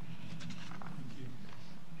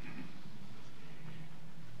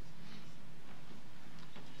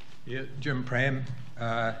 Yeah, Jim Pram,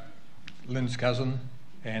 Lynn's cousin,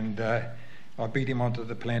 and I beat him onto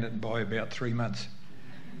the planet by about 3 months,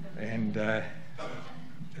 and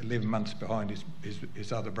 11 months behind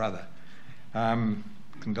his other brother.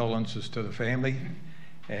 Condolences to the family,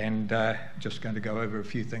 and just going to go over a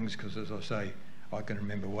few things because, as I say, I can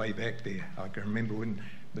remember way back there. I can remember when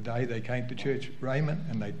the day they came to church at Raymond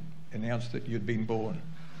and they announced that you'd been born.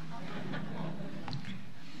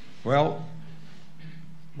 Well,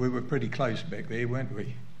 we were pretty close back there, weren't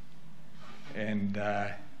we? And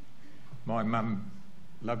my mum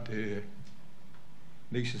loved her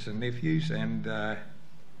nieces and nephews, and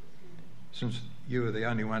since you were the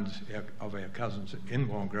only ones of our cousins in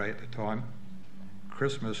Wongarei at the time,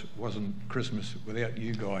 Christmas wasn't Christmas without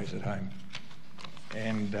you guys at home.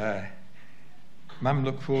 And Mum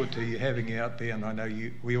looked forward to you having you out there, and I know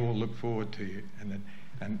we all look forward to you.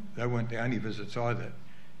 And they weren't the only visits either.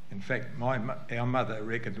 In fact, our mother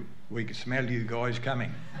reckoned we could smell you guys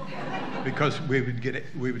coming because we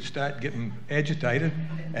would start getting agitated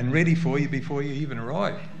and ready for you before you even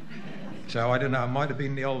arrived. So I don't know, it might have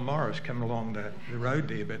been the old Morris coming along the road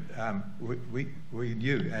there, but we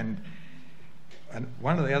knew. And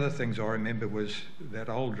one of the other things I remember was that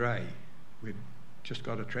old dray. We'd just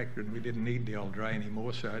got a tractor and we didn't need the old dray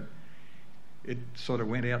anymore, so it sort of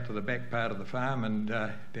went out to the back part of the farm and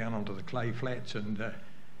down onto the clay flats, and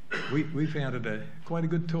we found it quite a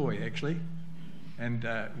good toy actually. And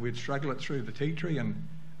we'd struggle it through the tea tree and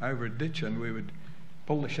over a ditch, and we would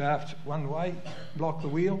pull the shaft one way, block the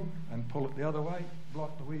wheel, and pull it the other way,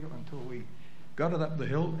 block the wheel until we got it up the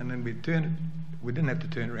hill, and then we'd turn it. We didn't have to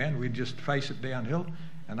turn around, we'd just face it downhill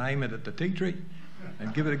and aim it at the tea tree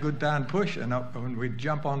and give it a good darn push, and we'd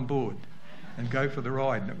jump on board and go for the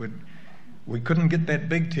ride. And We couldn't get that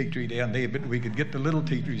big tea tree down there, but we could get the little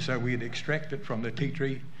tea tree, so we'd extract it from the tea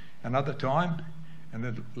tree another time, and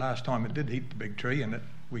the last time it did hit the big tree, and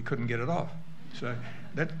we couldn't get it off. So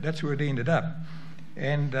that's where it ended up.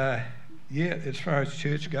 And yeah, as far as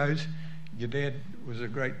church goes, your dad was a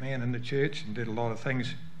great man in the church and did a lot of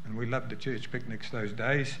things, and we loved the church picnics those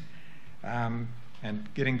days. And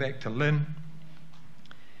getting back to Lynn,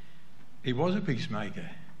 he was a peacemaker.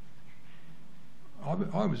 I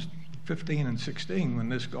was 15 and 16 when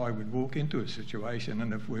this guy would walk into a situation,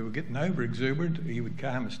 and if we were getting over exuberant, he would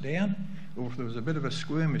calm us down, or if there was a bit of a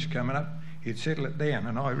skirmish coming up, he'd settle it down.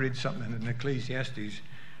 And I read something in Ecclesiastes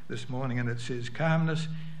this morning, and it says, calmness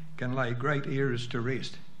can lay great errors to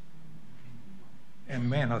rest. And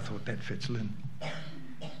man, I thought that fits Lynn,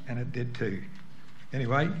 and it did too.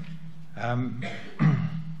 Anyway, the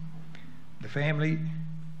family,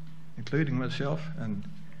 including myself and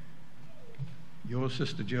your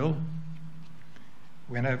sister Jill,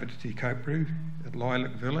 went over to Te Kaupuru at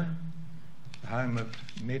Lilac Villa, the home of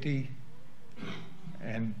Nettie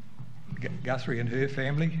and Guthrie and her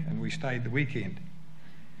family, and we stayed the weekend.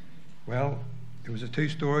 Well, it was a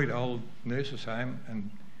two-storied old nurses' home, and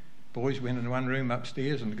boys went in one room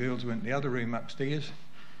upstairs and the girls went in the other room upstairs,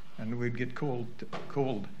 and we'd get called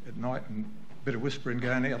at night, and a bit of whispering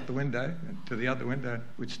going out the window to the other window.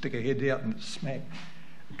 We'd stick our heads out and smack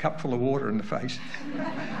a cup full of water in the face.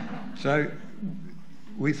 So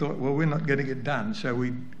we thought, well, we're not going to get done, so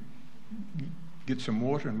we'd get some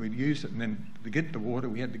water and we'd use it, and then to get the water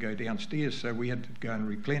we had to go downstairs, so we had to go and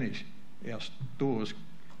replenish our stores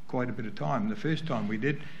quite a bit of time. The first time we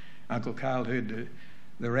did, Uncle Carl heard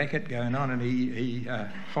the racket going on, and he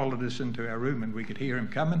followed us into our room, and we could hear him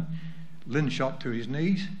coming. Lynn shot to his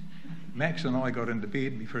knees. Max and I got into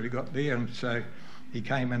bed before he got there, and so he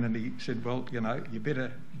came in and he said, well, you know, you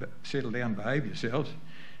better settle down, behave yourselves.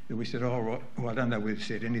 And we said, oh, right. Well, I don't know if we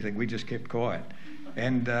said anything, we just kept quiet.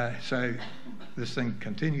 And so this thing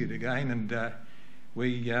continued again, and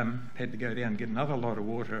we had to go down and get another lot of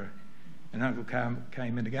water, and Uncle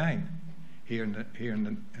came in again,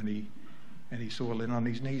 and he saw Lynn on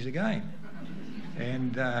his knees again.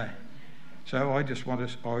 And so I just want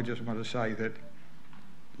to say that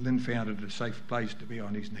Lynn found it a safe place to be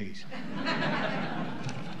on his knees.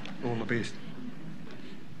 All the best.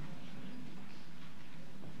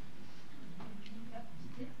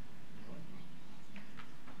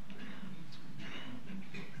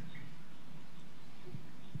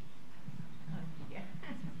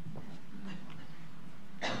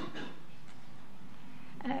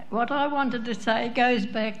 What I wanted to say goes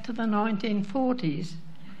back to the 1940s.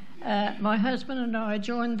 My husband and I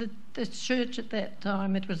joined the church at that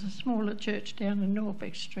time. It was a smaller church down in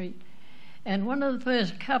Norfolk Street. And one of the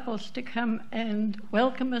first couples to come and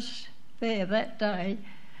welcome us there that day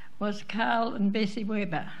was Carl and Bessie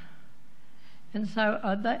Webber. And so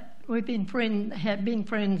we've been had been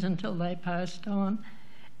friends until they passed on.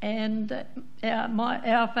 And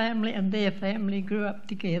our family and their family grew up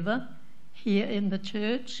together here in the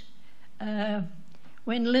church.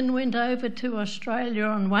 When Lynn went over to Australia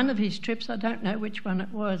on one of his trips, I don't know which one it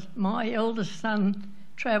was, my eldest son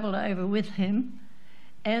travelled over with him,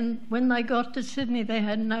 and when they got to Sydney they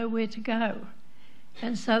had nowhere to go,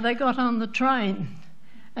 and so they got on the train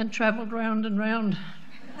and travelled round and round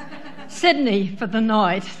Sydney for the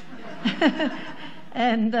night.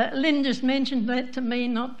 And Lynn just mentioned that to me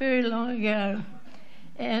not very long ago.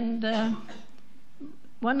 And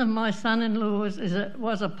one of my son-in-laws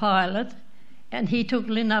was a pilot, and he took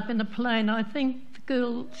Lynn up in a plane. I think the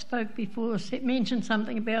girl spoke before, mentioned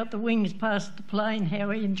something about the wings past the plane, how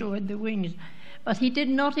he enjoyed the wings. But he did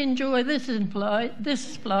not enjoy this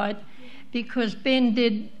flight because Ben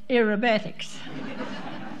did aerobatics.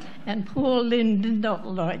 And poor Lynn did not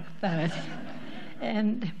like that.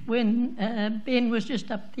 And when Ben was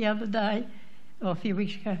just up the other day, or a few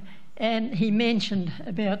weeks ago, and he mentioned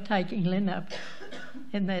about taking Lynn up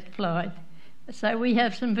in that flight. So we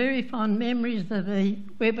have some very fond memories of the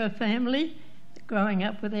Webber family, growing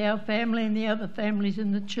up with our family and the other families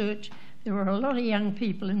in the church. There were a lot of young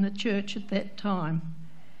people in the church at that time.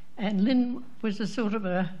 And Lynn was a sort of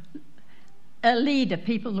a leader.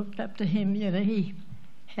 People looked up to him, you know, he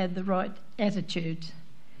had the right attitudes.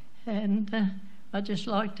 And I'd just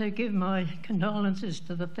like to give my condolences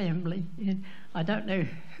to the family. I don't know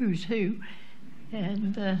who's who,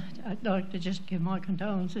 and I'd like to just give my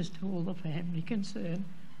condolences to all the family concerned.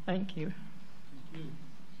 Thank you. Thank you.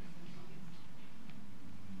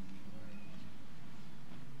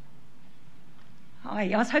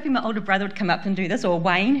 Hi, I was hoping my older brother would come up and do this, or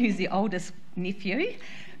Wayne, who's the oldest nephew,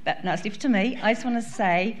 but no, it's left to me. I just want to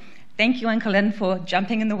say Thank you, Uncle Lynn, for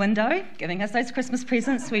jumping in the window, giving us those Christmas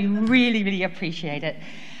presents. We really, really appreciate it.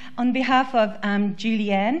 On behalf of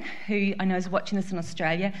Julianne, who I know is watching this in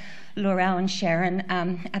Australia, Laurel and Sharon,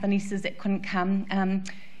 other nieces that couldn't come,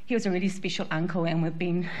 he was a really special uncle, and we've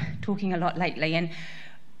been talking a lot lately. And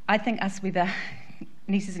I think us with the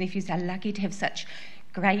nieces and nephews are lucky to have such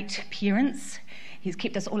great parents. He's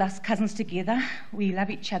kept all us cousins together. We love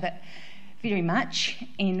each other very much,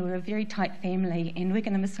 and we're a very tight family, and we're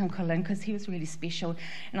going to miss Uncle Lynn because he was really special,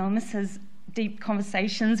 and I'll miss his deep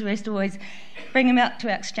conversations. We used to always bring him out to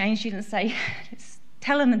our exchange student and say,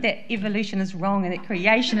 tell him that evolution is wrong and that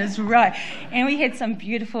creation is right. And we had some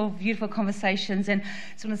beautiful, beautiful conversations. And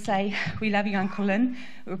I just want to say, we love you, Uncle Lynn.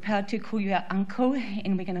 We're proud to call you our uncle,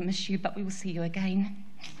 and we're going to miss you, but we will see you again.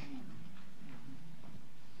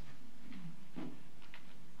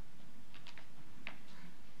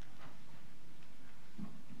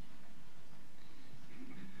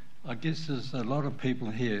 I guess there's a lot of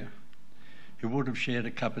people here who would have shared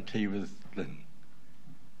a cup of tea with Lynn.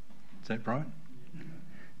 Is that right?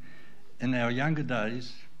 In our younger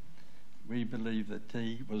days, we believed that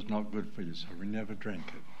tea was not good for you, so we never drank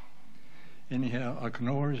it. Anyhow, I can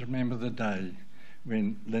always remember the day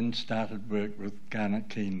when Lynn started work with Garnet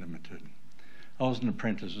Keane Limited. I was an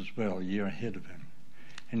apprentice as well, a year ahead of him.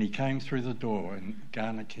 And he came through the door and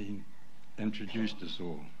Garnet Keane introduced us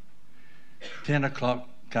all. 10 o'clock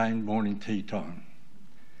came morning tea time.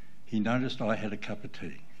 He noticed I had a cup of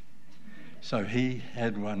tea, so he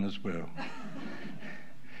had one as well.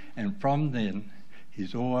 And from then,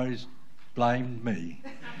 he's always blamed me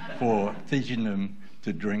for teaching him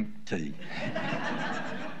to drink tea.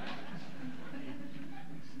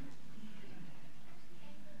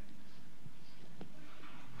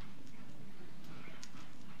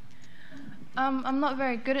 I'm not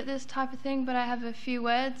very good at this type of thing, but I have a few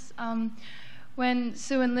words. When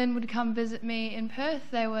Sue and Lynn would come visit me in Perth,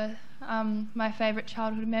 they were my favourite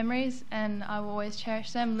childhood memories, and I will always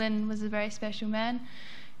cherish them. Lynn was a very special man,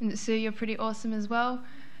 and Sue, you're pretty awesome as well.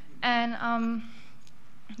 And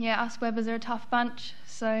yeah, us Webbers are a tough bunch,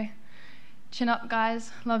 so chin up,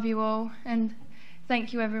 guys. Love you all, and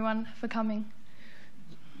thank you everyone for coming.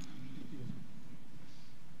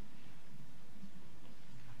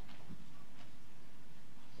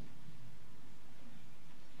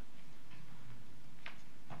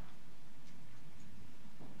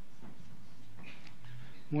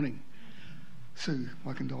 Morning. Sue,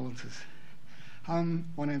 my condolences.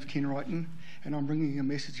 My name's Ken Wrighton, and I'm bringing a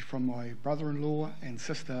message from my brother-in-law and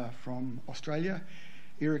sister from Australia,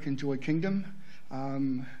 Eric and Joy Kingdom.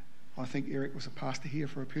 I think Eric was a pastor here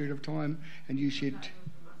for a period of time, and you shared...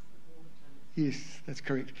 Yes, that's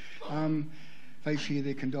correct. They share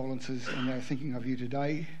their condolences, and they're thinking of you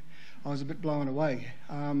today. I was a bit blown away.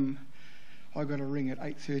 I got a ring at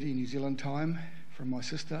 8:30 New Zealand time from my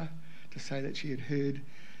sister to say that she had heard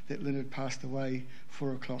that Lynn had passed away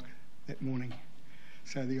 4 o'clock that morning.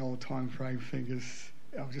 So the old time frame thing is,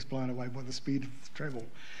 I was just blown away by the speed of travel.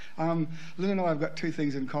 Lynn and I have got two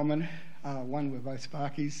things in common. One, we're both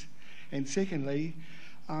Sparkies, and secondly,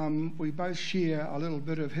 we both share a little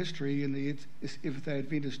bit of history in the Seventh-day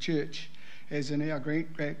Adventist Church, as in our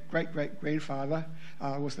great-great-grandfather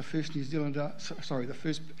was the first the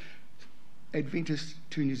first Adventist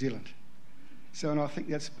to New Zealand. So, and I think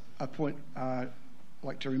that's a point I'd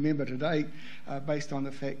like to remember today, based on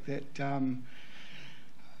the fact that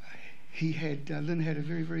Lynn had a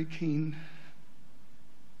very, very keen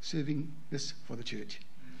serving this for the church.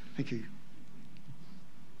 Thank you.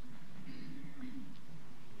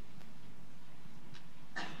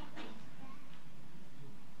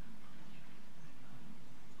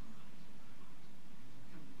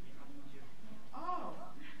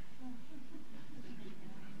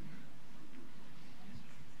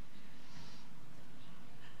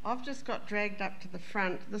 I've just got dragged up to the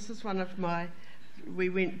front. This is one of my... We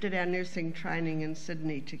did our nursing training in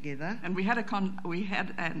Sydney together. And we had a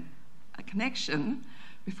connection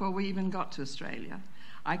before we even got to Australia.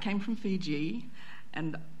 I came from Fiji,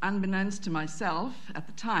 and unbeknownst to myself at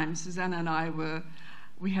the time, Susanna and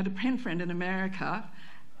we had a pen friend in America,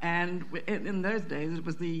 and in those days it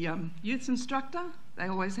was the youth instructor. They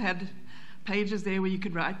always had pages there where you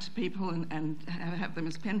could write to people and have them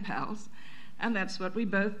as pen pals. And that's what we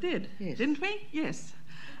both did, yes. Didn't we? Yes.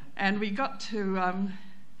 And we got to,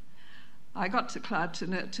 I got to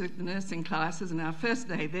the nursing classes, and our first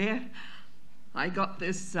day there, I got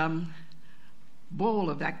this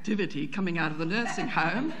ball of activity coming out of the nursing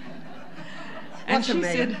home. And she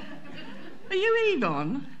said, "Are you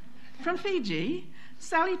Yvonne from Fiji?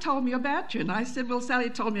 Sally told me about you." And I said, "Well,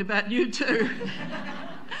 Sally told me about you too."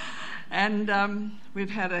 And we've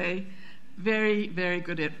had a very, very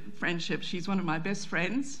good friendship. She's one of my best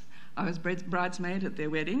friends. I was bridesmaid at their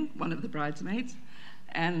wedding, one of the bridesmaids,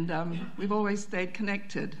 and we've always stayed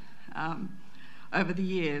connected over the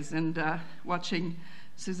years. And watching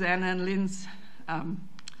Susanna and Lynn's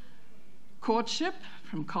courtship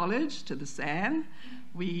from college to the SAN,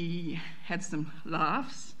 we had some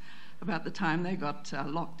laughs about the time they got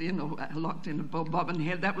locked in a bobbin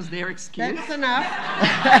head. That was their excuse. That's enough.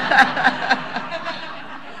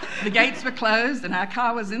 The gates were closed and our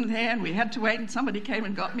car was in there and we had to wait, and somebody came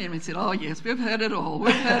and got me and we said, oh yes, we've heard it all,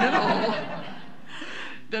 we've heard it all.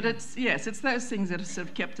 But it's those things that have sort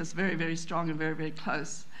of kept us very, very strong and very, very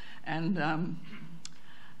close. And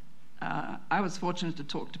I was fortunate to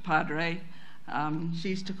talk to Padre. She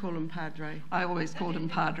used to call him Padre. I always called him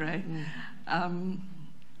Padre.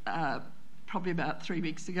 Probably about 3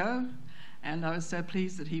 weeks ago. And I was so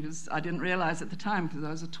pleased that I didn't realise at the time because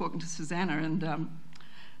I was talking to Susanna, and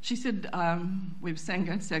she said, we were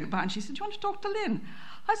going to say goodbye, and she said, do you want to talk to Lynn?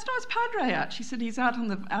 I said, oh, it's Padre out. She said, he's out on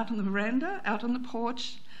the veranda, out on the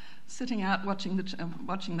porch, sitting out watching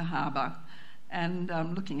the harbour and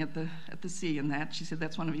looking at the sea and that. She said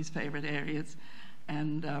that's one of his favourite areas.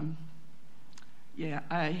 And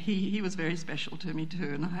he was very special to me too,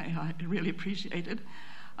 and I really appreciated.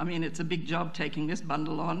 I mean, it's a big job taking this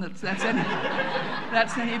bundle on. That's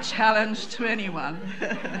any challenge to anyone.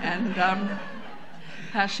 And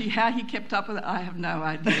how he kept up with it, I have no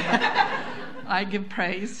idea. I give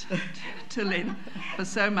praise to Lynn for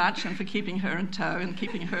so much and for keeping her in tow and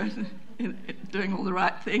keeping her doing all the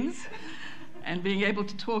right things and being able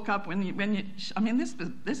to talk up when you. I mean,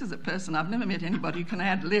 this is a person, I've never met anybody who can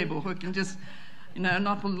ad lib or who can just,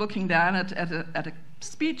 not looking down at a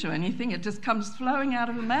speech or anything. It just comes flowing out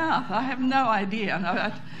of her mouth. I have no idea.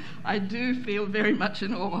 No, I do feel very much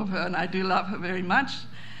in awe of her, and I do love her very much.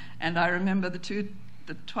 And I remember the two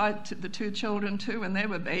children too when they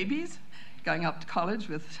were babies, going up to college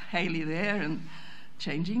with Haley there and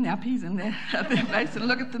changing nappies in their place. And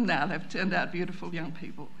look at them now; they've turned out beautiful young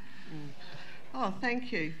people. Oh,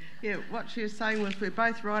 thank you. Yeah, what she was saying was we're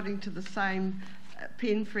both writing to the same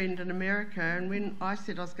pen friend in America, and when I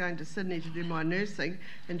said I was going to Sydney to do my nursing,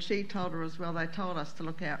 and she told her as well, they told us to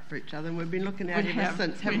look out for each other, and we've been looking out ever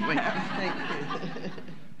since, haven't we? Thank you.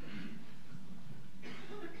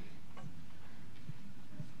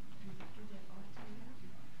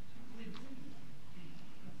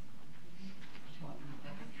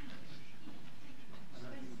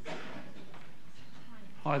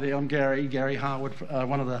 Hi there, I'm Gary Harwood,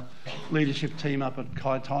 one of the leadership team up at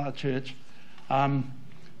Kaitaia Church. I'm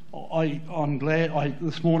glad,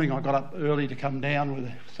 this morning I got up early to come down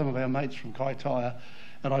with some of our mates from Kaitaia,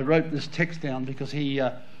 and I wrote this text down because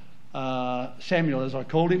Samuel, as I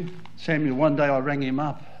called him, one day I rang him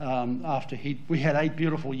up after we had 8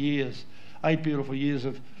 beautiful years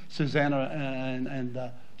of Susanna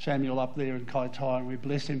and Samuel up there in Kaitaia, and we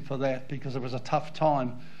bless him for that because it was a tough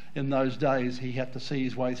time. In those days, he had to see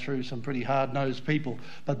his way through some pretty hard-nosed people.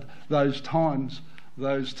 But those times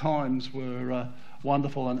were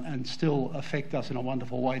wonderful and still affect us in a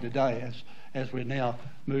wonderful way today as we're now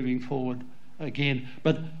moving forward again.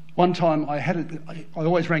 But one time I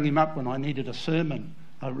always rang him up when I needed a sermon.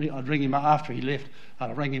 I'd ring him up after he left.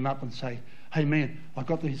 I'd ring him up and say, hey man, I've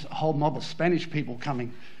got this whole mob of Spanish people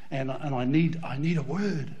coming and I need a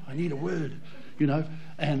word.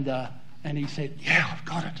 And he said, yeah, I've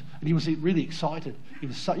got it. And he was really excited. He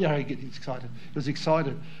was excited. He was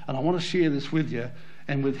excited. And I want to share this with you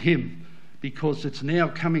and with him because it's now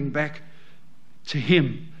coming back to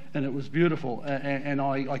him. And it was beautiful. And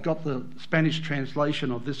I got the Spanish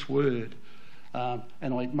translation of this word.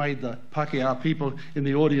 And I made the Pākehā people in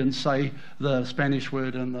the audience say the Spanish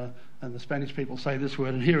word and the Spanish people say this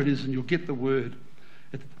word. And here it is, and you'll get the word.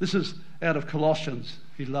 This is out of Colossians.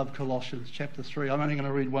 He loved Colossians, chapter 3. I'm only going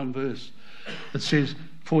to read one verse. It says,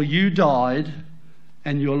 for you died,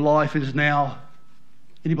 and your life is now,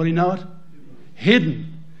 anybody know it?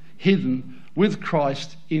 Hidden with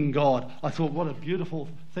Christ in God. I thought, what a beautiful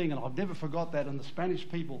thing, and I've never forgot that, and the Spanish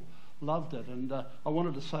people loved it. And I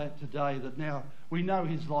wanted to say it today, that now we know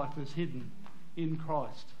his life is hidden in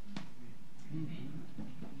Christ.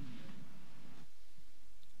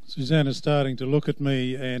 Susanna's starting to look at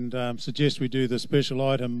me and suggest we do the special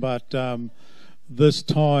item, but this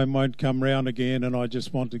time won't come round again, and I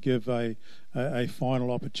just want to give a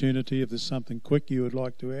final opportunity. If there's something quick you would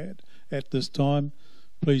like to add at this time,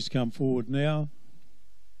 please come forward now.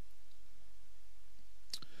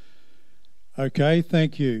 Okay,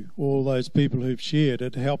 thank you, all those people who've shared.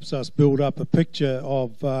 It helps us build up a picture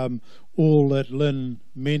of all that Lynn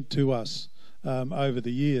meant to us over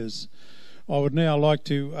the years. I would now like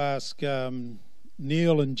to ask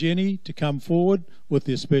Neil and Jenny to come forward with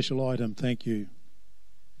their special item. Thank you.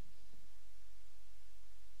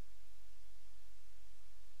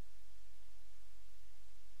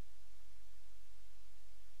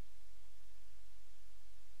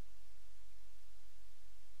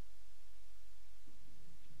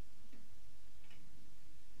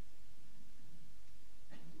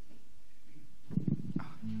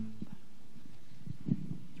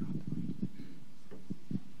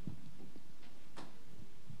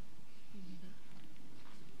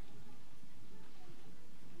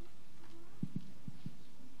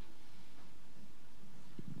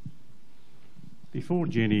 Before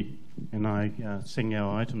Jenny and I sing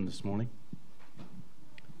our item this morning,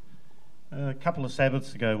 a couple of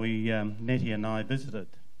Sabbaths ago, Nettie and I visited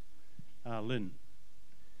Lynn,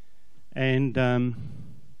 and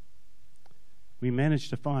we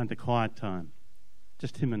managed to find a quiet time,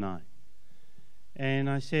 just him and I. And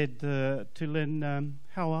I said to Lynn,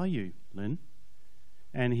 "How are you, Lynn?"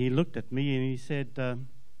 And he looked at me and he said,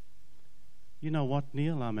 "You know what,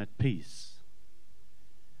 Neil, I'm at peace."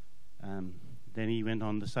 Then he went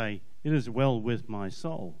on to say, "It is well with my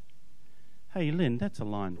soul." Hey, Lynn, that's a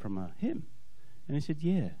line from a hymn. And he said,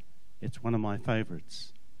 "Yeah, it's one of my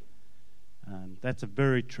favourites." That's a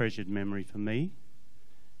very treasured memory for me.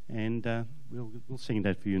 And we'll sing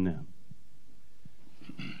that for you now.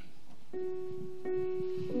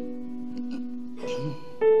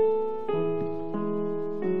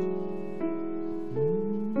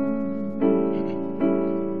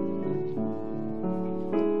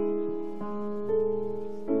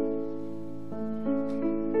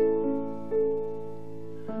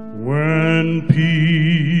 When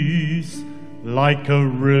peace like a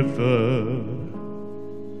river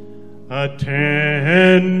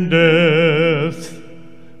attendeth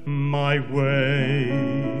my way,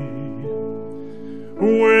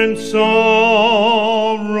 when sorrows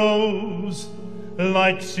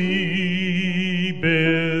like sea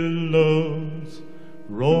billows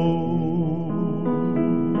roll,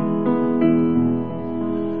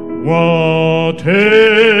 whatever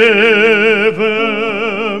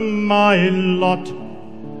my lot,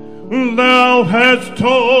 thou hast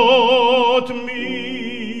taught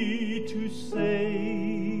me to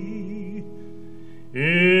say,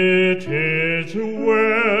 it is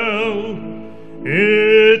well,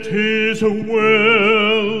 it is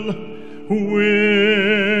well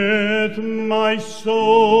with my soul,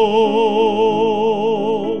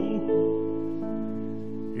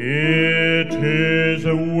 it is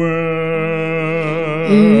well,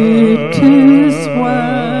 it is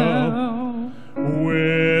well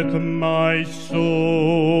with my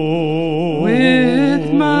soul,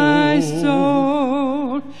 with my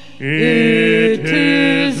soul, it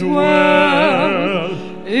is well,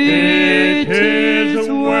 it is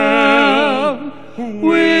well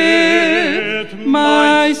with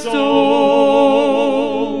my soul.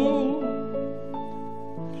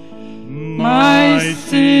 My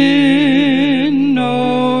sin,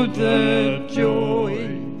 know the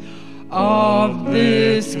joy of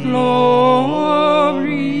this glorious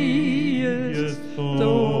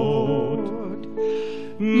thought.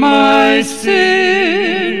 My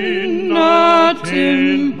sin, not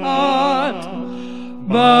in part,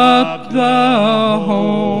 but the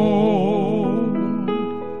whole,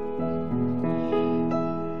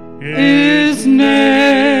 is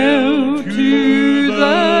nailed to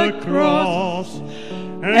the cross,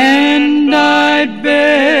 and I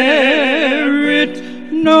bear it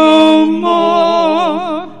no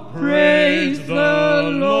more. Praise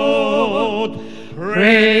the Lord,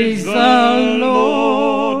 praise the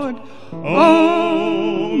Lord,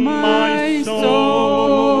 oh my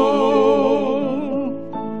soul.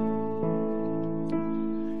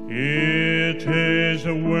 It is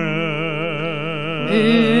well,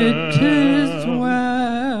 it is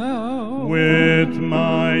well with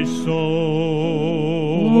my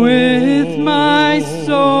soul, with my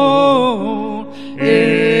soul,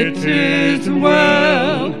 it is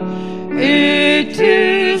well, it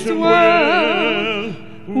is well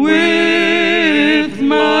with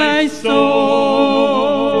my soul.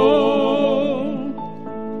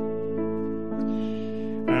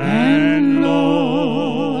 And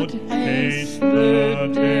Lord, haste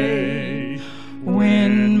the day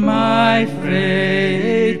when my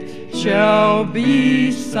faith shall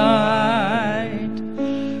be sight,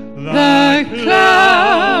 the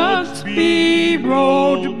clouds be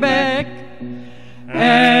rolled back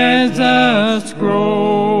as a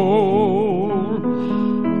scroll,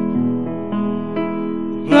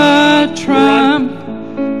 the trump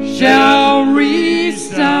shall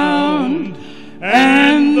resound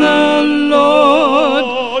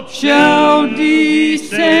shall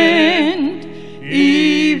descend,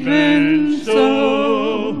 even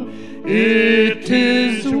so it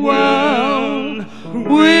is well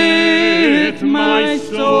with my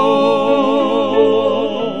soul.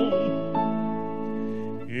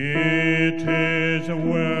 It is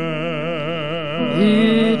well.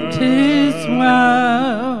 It is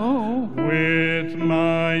well with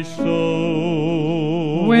my soul.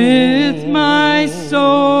 with my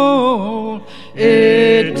soul.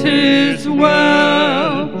 It is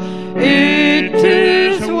well. It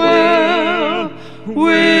is well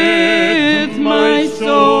with my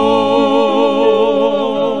soul.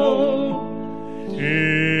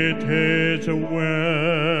 It is well.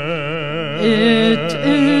 It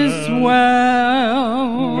is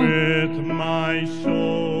well with my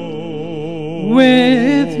soul.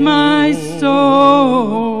 with my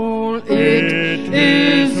soul. It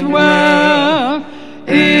is well.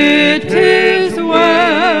 It is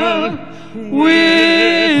well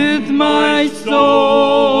with my soul.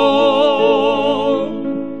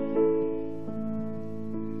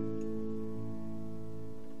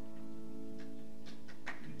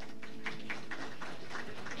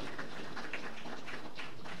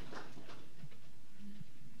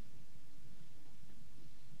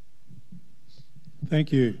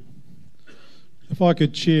 Thank you. If I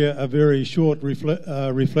could share a very short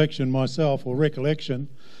reflection myself, or recollection.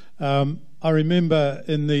 I remember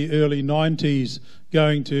in the early 90s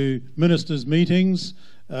going to ministers' meetings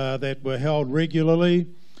that were held regularly,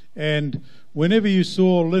 and whenever you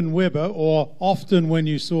saw Lynn Webber, or often when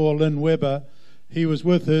you saw Lynn Webber, he was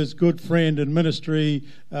with his good friend in ministry,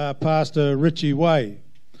 Pastor Richie Way,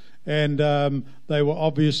 and they were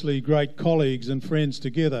obviously great colleagues and friends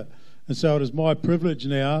together. And so it is my privilege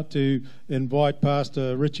now to invite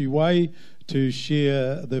Pastor Richie Way to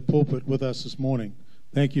share the pulpit with us this morning.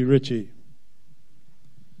 Thank you, Richie.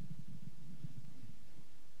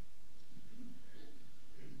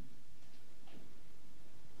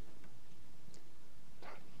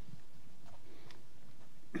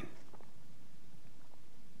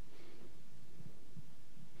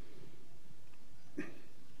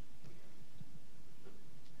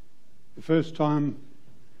 The first time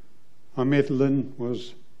I met Lynn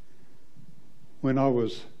was when I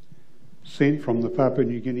was sent from the Papua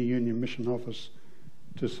New Guinea Union Mission Office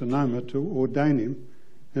to Sonoma to ordain him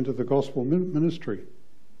into the gospel ministry.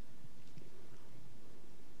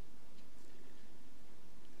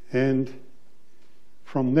 And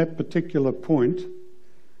from that particular point,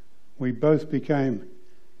 we both became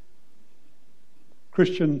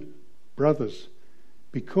Christian brothers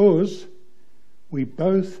because we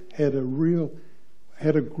both had a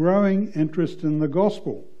growing interest in the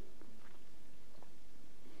gospel.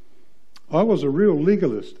 I was a real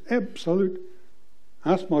legalist, absolute.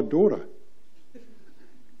 Ask my daughter.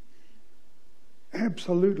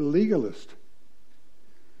 Absolute legalist.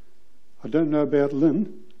 I don't know about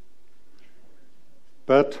Lynn,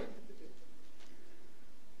 but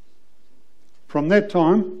from that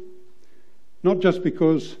time, not just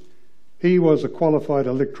because he was a qualified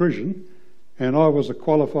electrician and I was a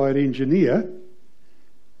qualified engineer,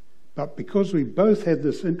 but because we both had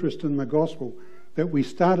this interest in the gospel, that we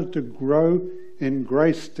started to grow in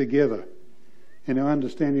grace together in our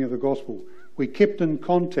understanding of the gospel. We kept in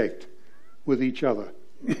contact with each other.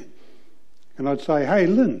 And I'd say, hey,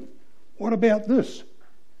 Lynn, what about this?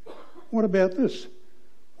 What about this?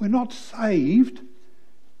 We're not saved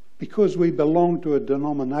because we belong to a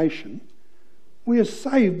denomination. We are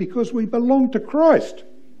saved because we belong to Christ.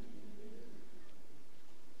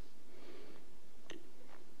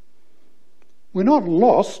 We're not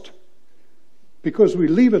lost because we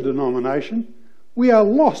leave a denomination. We are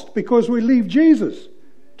lost because we leave Jesus,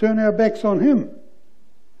 turn our backs on him.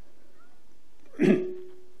 And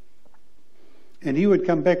he would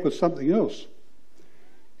come back with something else.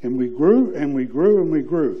 And we grew and we grew and we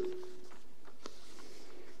grew.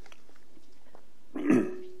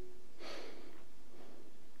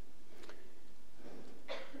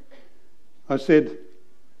 I said,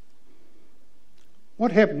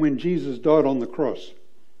 what happened when Jesus died on the cross?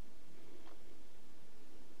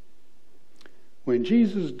 When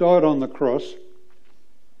Jesus died on the cross,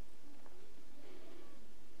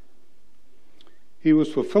 he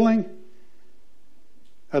was fulfilling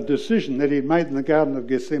a decision that he'd made in the Garden of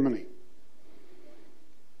Gethsemane.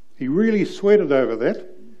 He really sweated over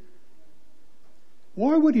that.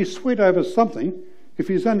 Why would he sweat over something if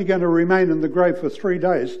he's only going to remain in the grave for 3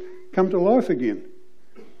 days, come to life again?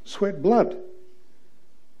 Sweat blood.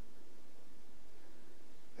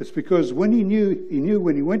 It's because when he knew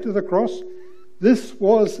when he went to the cross, this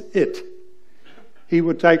was it. He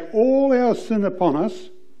would take all our sin upon us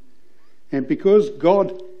And because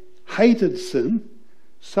God hated sin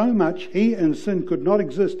so much, he and sin could not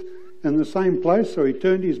exist in the same place, so he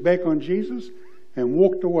turned his back on Jesus and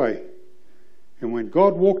walked away. And when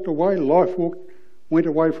God walked away, life went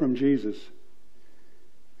away from Jesus.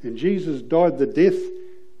 And Jesus died the death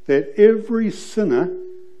that every sinner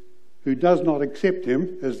who does not accept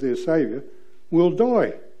him as their Saviour will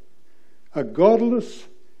die. A godless,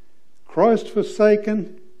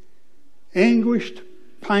 Christ-forsaken, anguished,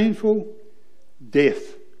 painful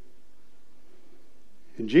death.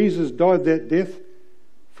 And Jesus died that death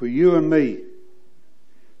for you and me,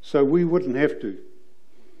 so we wouldn't have to.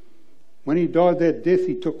 When he died that death,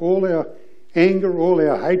 he took all our anger, all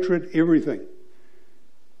our hatred, everything,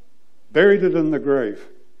 buried it in the grave.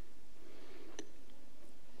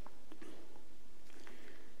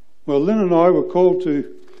 Well, Lynn and I were called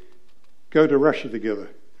to go to Russia together.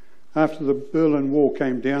 After the Berlin Wall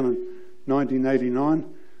came down in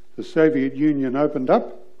 1989, the Soviet Union opened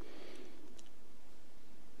up,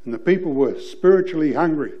 and the people were spiritually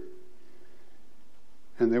hungry.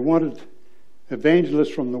 And they wanted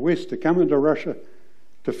evangelists from the West to come into Russia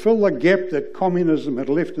to fill the gap that communism had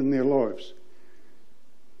left in their lives.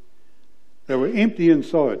 They were empty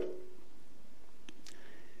inside.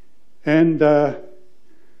 And the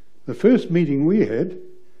first meeting we had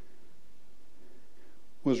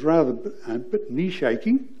was rather a bit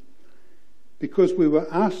knee-shaking, because we were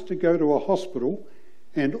asked to go to a hospital,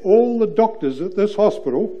 and all the doctors at this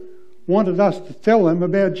hospital wanted us to tell them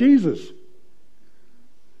about Jesus.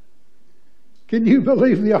 Can you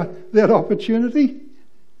believe that opportunity?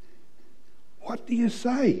 What do you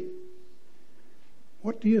say?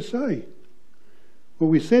 What do you say? Well,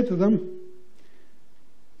 we said to them,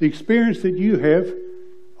 the experience that you have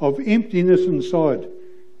of emptiness inside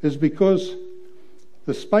is because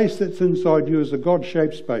the space that's inside you is a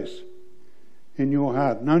God-shaped space in your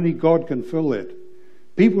heart, and only God can fill that.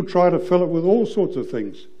 People try to fill it with all sorts of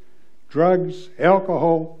things: drugs,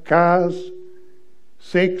 alcohol, cars,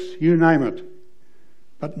 sex, you name it.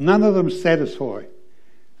 But none of them satisfy.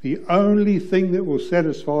 The only thing that will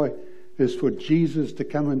satisfy is for Jesus to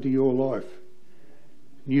come into your life.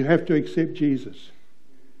 You have to accept Jesus.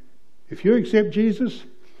 If you accept Jesus,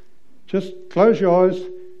 just close your eyes,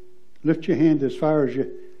 lift your hand as far as your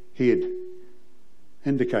head,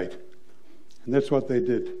 indicate. And that's what they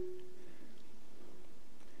did.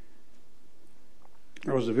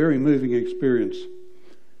 It was a very moving experience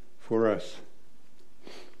for us.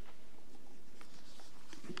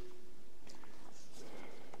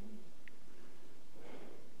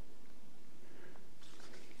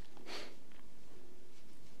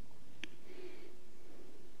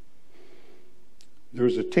 There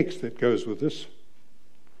is a text that goes with this.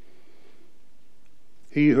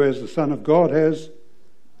 He who has the Son of God has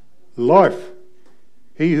life.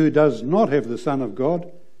 He who does not have the Son of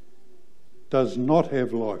God does not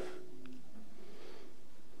have life.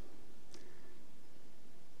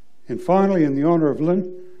 And finally, in the honour of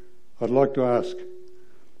Lynn, I'd like to ask,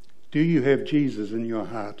 do you have Jesus in your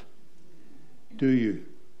heart? Do you?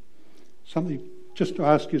 Something just to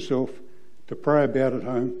ask yourself, to pray about at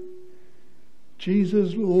home.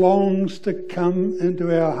 Jesus longs to come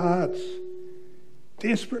into our hearts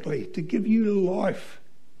desperately, to give you life.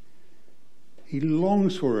 He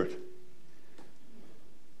longs for it.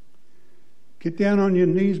 Get down on your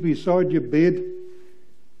knees beside your bed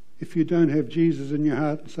if you don't have Jesus in your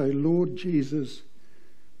heart and say, Lord Jesus,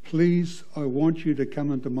 please, I want you to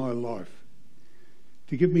come into my life,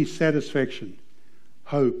 to give me satisfaction,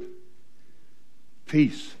 hope,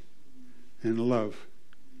 peace, and love.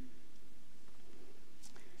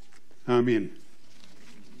 Amen.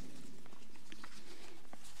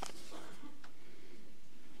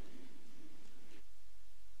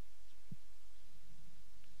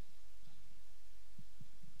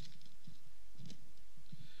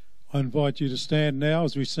 I invite you to stand now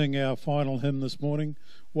as we sing our final hymn this morning,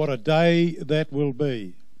 What a Day That Will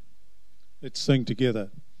Be. Let's sing together.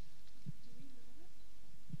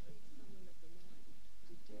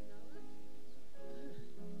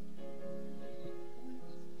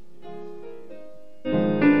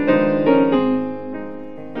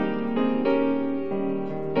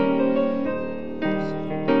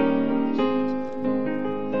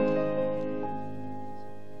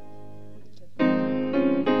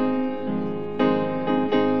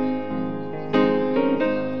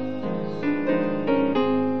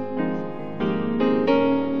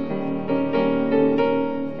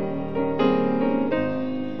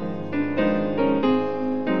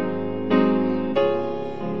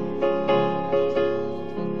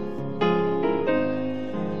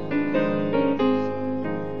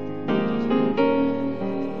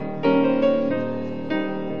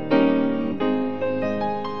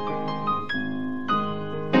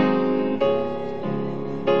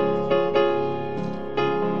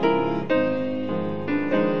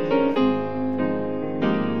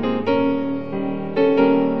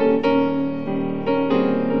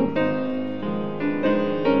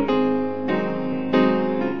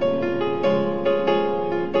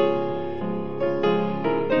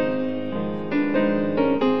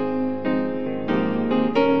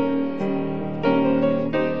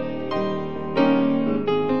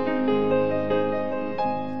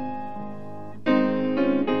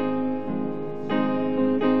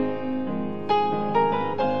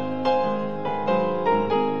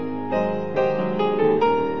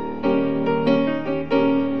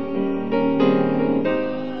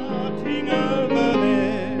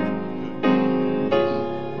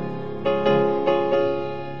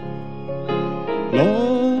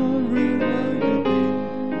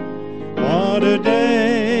 What a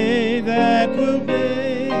day that will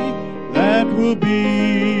be, that will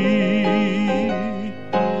be.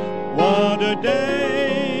 What a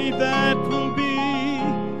day that will be,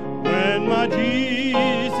 when my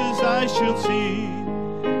Jesus I shall see,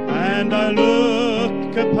 and I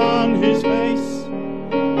look upon his face,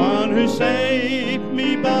 one who saved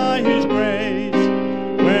me by his grace,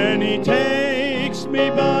 when he takes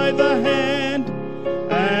me by the hand,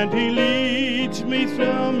 and he leads me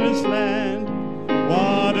from his land.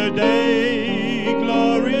 What a day,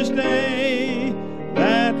 glorious day,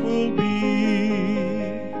 that will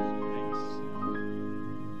be.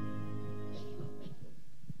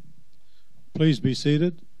 Please be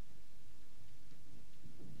seated.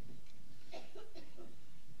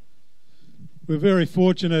 We're very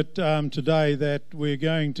fortunate today that we're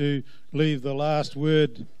going to leave the last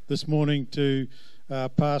word this morning to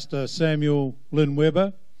Pastor Samuel Lynn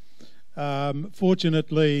Webber.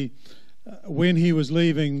 Fortunately, when he was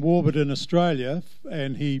leaving Warburton, Australia,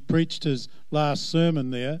 and he preached his last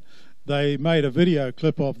sermon there, they made a video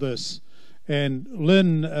clip of this. And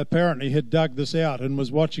Lynn apparently had dug this out and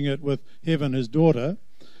was watching it with Heaven, his daughter.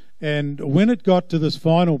 And when it got to this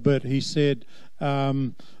final bit, he said,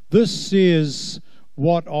 this says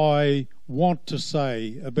what I want to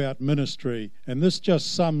say about ministry, and this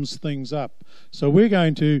just sums things up. So we're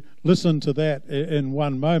going to listen to that in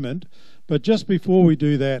one moment. But just before we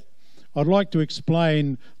do that, I'd like to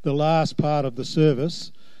explain the last part of the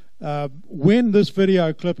service. When this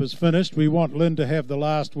video clip is finished, we want Lynn to have the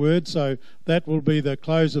last word, so that will be the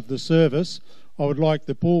close of the service. I would like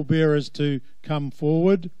the pallbearers to come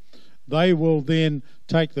forward. They will then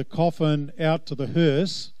take the coffin out to the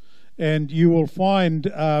hearse, and you will find,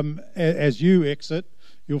 as you exit,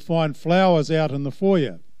 you'll find flowers out in the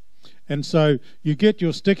foyer. And so you get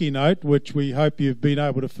your sticky note, which we hope you've been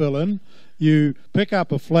able to fill in. You pick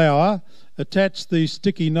up a flower, attach the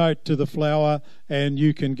sticky note to the flower, and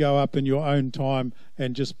you can go up in your own time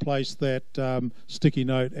and just place that sticky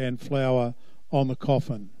note and flower on the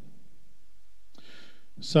coffin.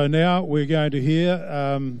 So now we're going to hear,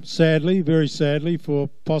 sadly, very sadly, for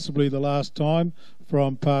possibly the last time,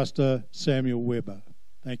 from Pastor Samuel Webber.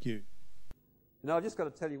 Thank you. Now, I've just got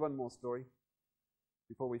to tell you one more story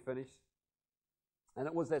before we finish. And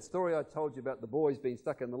it was that story I told you about the boys being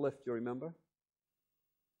stuck in the lift, you remember?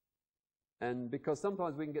 And because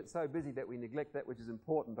sometimes we can get so busy that we neglect that which is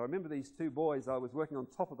important. I remember these two boys, I was working on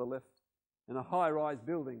top of the lift in a high-rise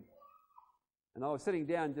building. And I was sitting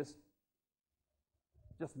down just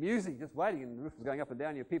musing, just waiting, and the roof was going up and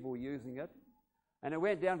down, people were using it. And it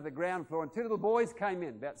went down to the ground floor, and two little boys came in,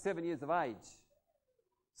 about 7 years of age.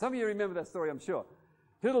 Some of you remember that story, I'm sure.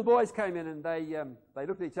 Two little boys came in, and they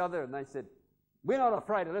looked at each other, and they said, "We're not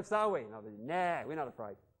afraid of lifts, are we?" And I said, "Nah, we're not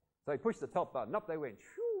afraid." So he pushed the top button. Up they went.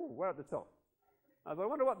 Shoo, we're at the top. I thought, I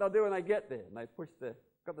wonder what they'll do when they get there. And they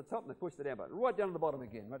got the top, and they pushed the down button. Right down to the bottom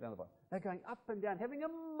again, right down to the bottom. They're going up and down, having a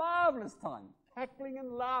marvellous time, cackling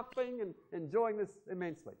and laughing and enjoying this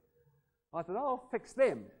immensely. I thought, I'll fix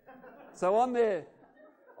them. So on their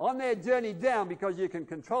journey down, because you can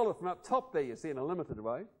control it from up top there, you see, in a limited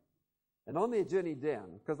way, and on their journey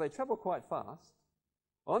down, because they travel quite fast,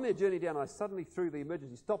 on their journey down, I suddenly threw the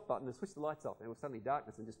emergency stop button and switched the lights off, and it was suddenly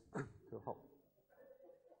darkness and just to a halt.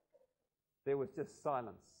 There was just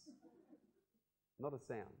silence, not a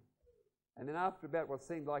sound. And then after about what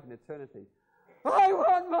seemed like an eternity, "I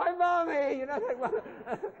want my mummy!" You know,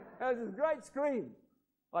 that was this great scream.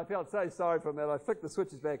 I felt so sorry for them that I flicked the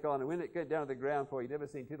switches back on, and when it went down to the ground floor, you'd never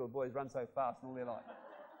seen two little boys run so fast in all their life.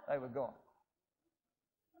 They were gone.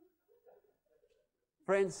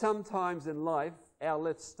 Friends, sometimes in life, our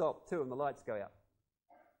lifts stop too and the lights go out.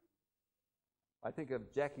 I think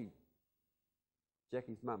of Jackie's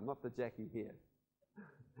mum, not the Jackie here.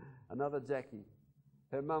 Another Jackie.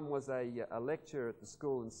 Her mum was a lecturer at the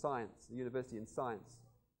school in science, the university in science.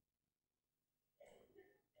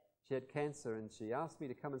 She had cancer, and she asked me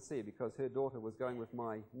to come and see her because her daughter was going with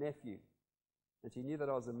my nephew. And she knew that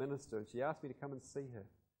I was a minister, and she asked me to come and see her.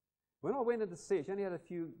 When I went in to see her, she only had a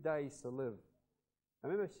few days to live. I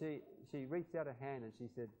remember she reached out her hand and she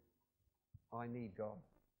said, "I need God.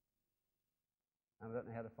 And I don't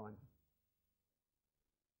know how to find him."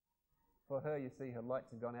 For her, you see, her lights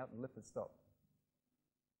had gone out and the lift had stopped.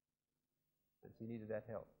 And she needed that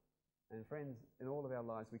help. And friends, in all of our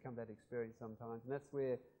lives, we come to that experience sometimes. And that's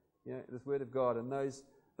where, this Word of God and those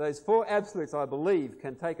four absolutes, I believe,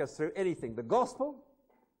 can take us through anything. The gospel,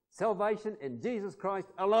 salvation in Jesus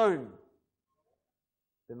Christ alone.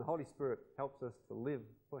 Then the Holy Spirit helps us to live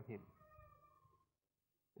for Him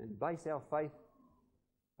and base our faith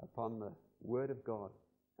upon the Word of God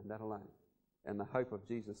and that alone. and the hope of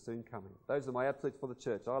Jesus soon coming. Those are my absolutes for the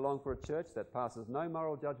church. I long for a church that passes no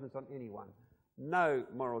moral judgments on anyone. No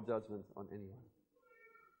moral judgments on anyone.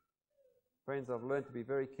 Friends, I've learned to be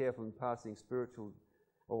very careful in passing spiritual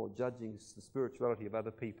or judging the spirituality of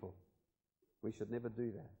other people. We should never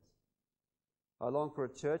do that. I long for a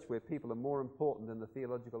church where people are more important than the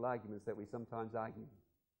theological arguments that we sometimes argue.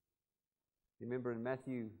 You remember in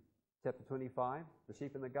Matthew chapter 25, the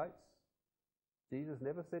sheep and the goats? Jesus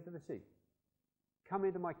never said to the sheep, "Come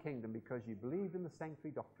into my kingdom because you believe in the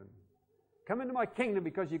sanctuary doctrine. Come into my kingdom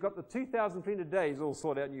because you've got the 2,300 days all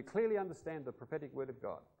sorted out and you clearly understand the prophetic word of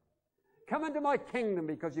God. Come into my kingdom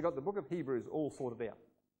because you've got the book of Hebrews all sorted out."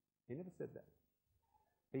 He never said that.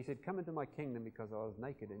 He said, "Come into my kingdom because I was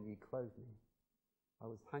naked and you clothed me. I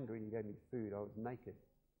was hungry and you gave me food. I was naked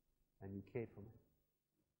and you cared for me."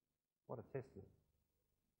 What a testament.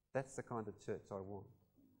 That's the kind of church I want.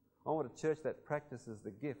 I want a church that practices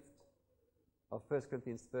the gift of 1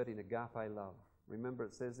 Corinthians 13, agape love. Remember,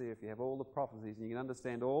 it says there, if you have all the prophecies and you can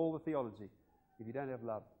understand all the theology, if you don't have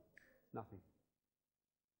love, nothing.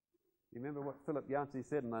 You remember what Philip Yancey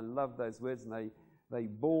said, and I love those words, and they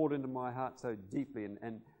bored into my heart so deeply,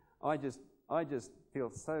 and I just feel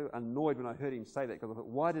so annoyed when I heard him say that, because I thought,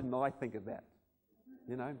 why didn't I think of that?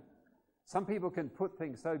 You know, some people can put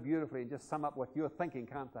things so beautifully and just sum up what you're thinking,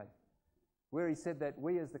 can't they? Where he said that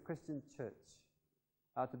we as the Christian church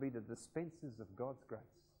are to be the dispensers of God's grace.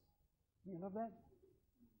 You love that?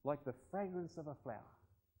 Like the fragrance of a flower.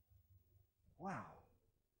 Wow.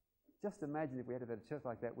 Just imagine if we had a church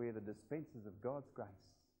like that, we're the dispensers of God's grace,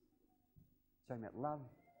 showing that love,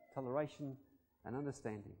 toleration, and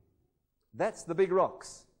understanding. That's the big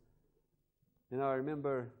rocks. You know, I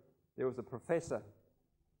remember there was a professor.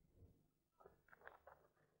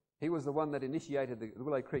 He was the one that initiated the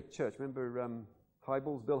Willow Creek Church. Remember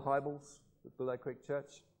Bill Hybels, the Willow Creek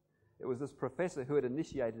Church? It was this professor who had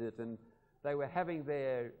initiated it, and they were having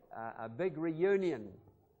their a big reunion.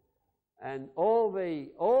 And all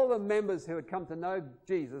the members who had come to know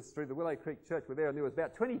Jesus through the Willow Creek Church were there, and there was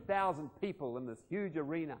about 20,000 people in this huge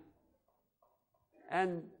arena.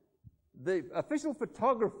 And the official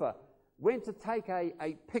photographer went to take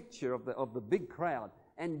a picture of the big crowd,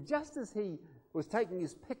 and just as he was taking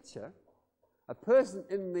his picture, a person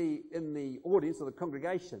in the audience or the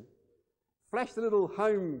congregation flashed a little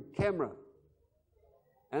home camera,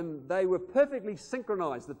 and they were perfectly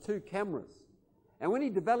synchronized, the two cameras. And when he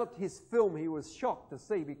developed his film, he was shocked to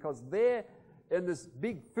see, because there in this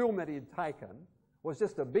big film that he had taken was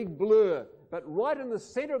just a big blur, but right in the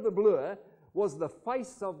center of the blur was the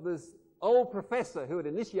face of this old professor who had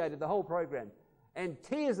initiated the whole program, and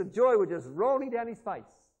tears of joy were just rolling down his face.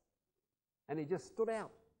 And he just stood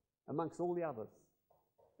out amongst all the others.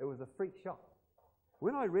 It was a freak shock.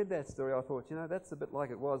 When I read that story, I thought, you know, that's a bit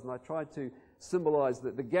like it was, and I tried to symbolize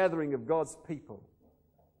the gathering of God's people.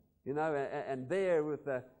 You know, and there with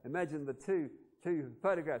imagine the two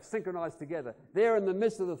photographs synchronized together. There in the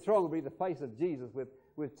midst of the throng will be the face of Jesus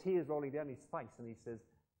with tears rolling down his face, and he says,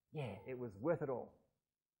 yeah, it was worth it all.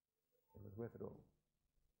 It was worth it all.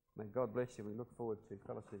 May God bless you. We look forward to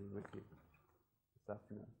fellowshipping with you this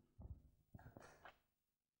afternoon.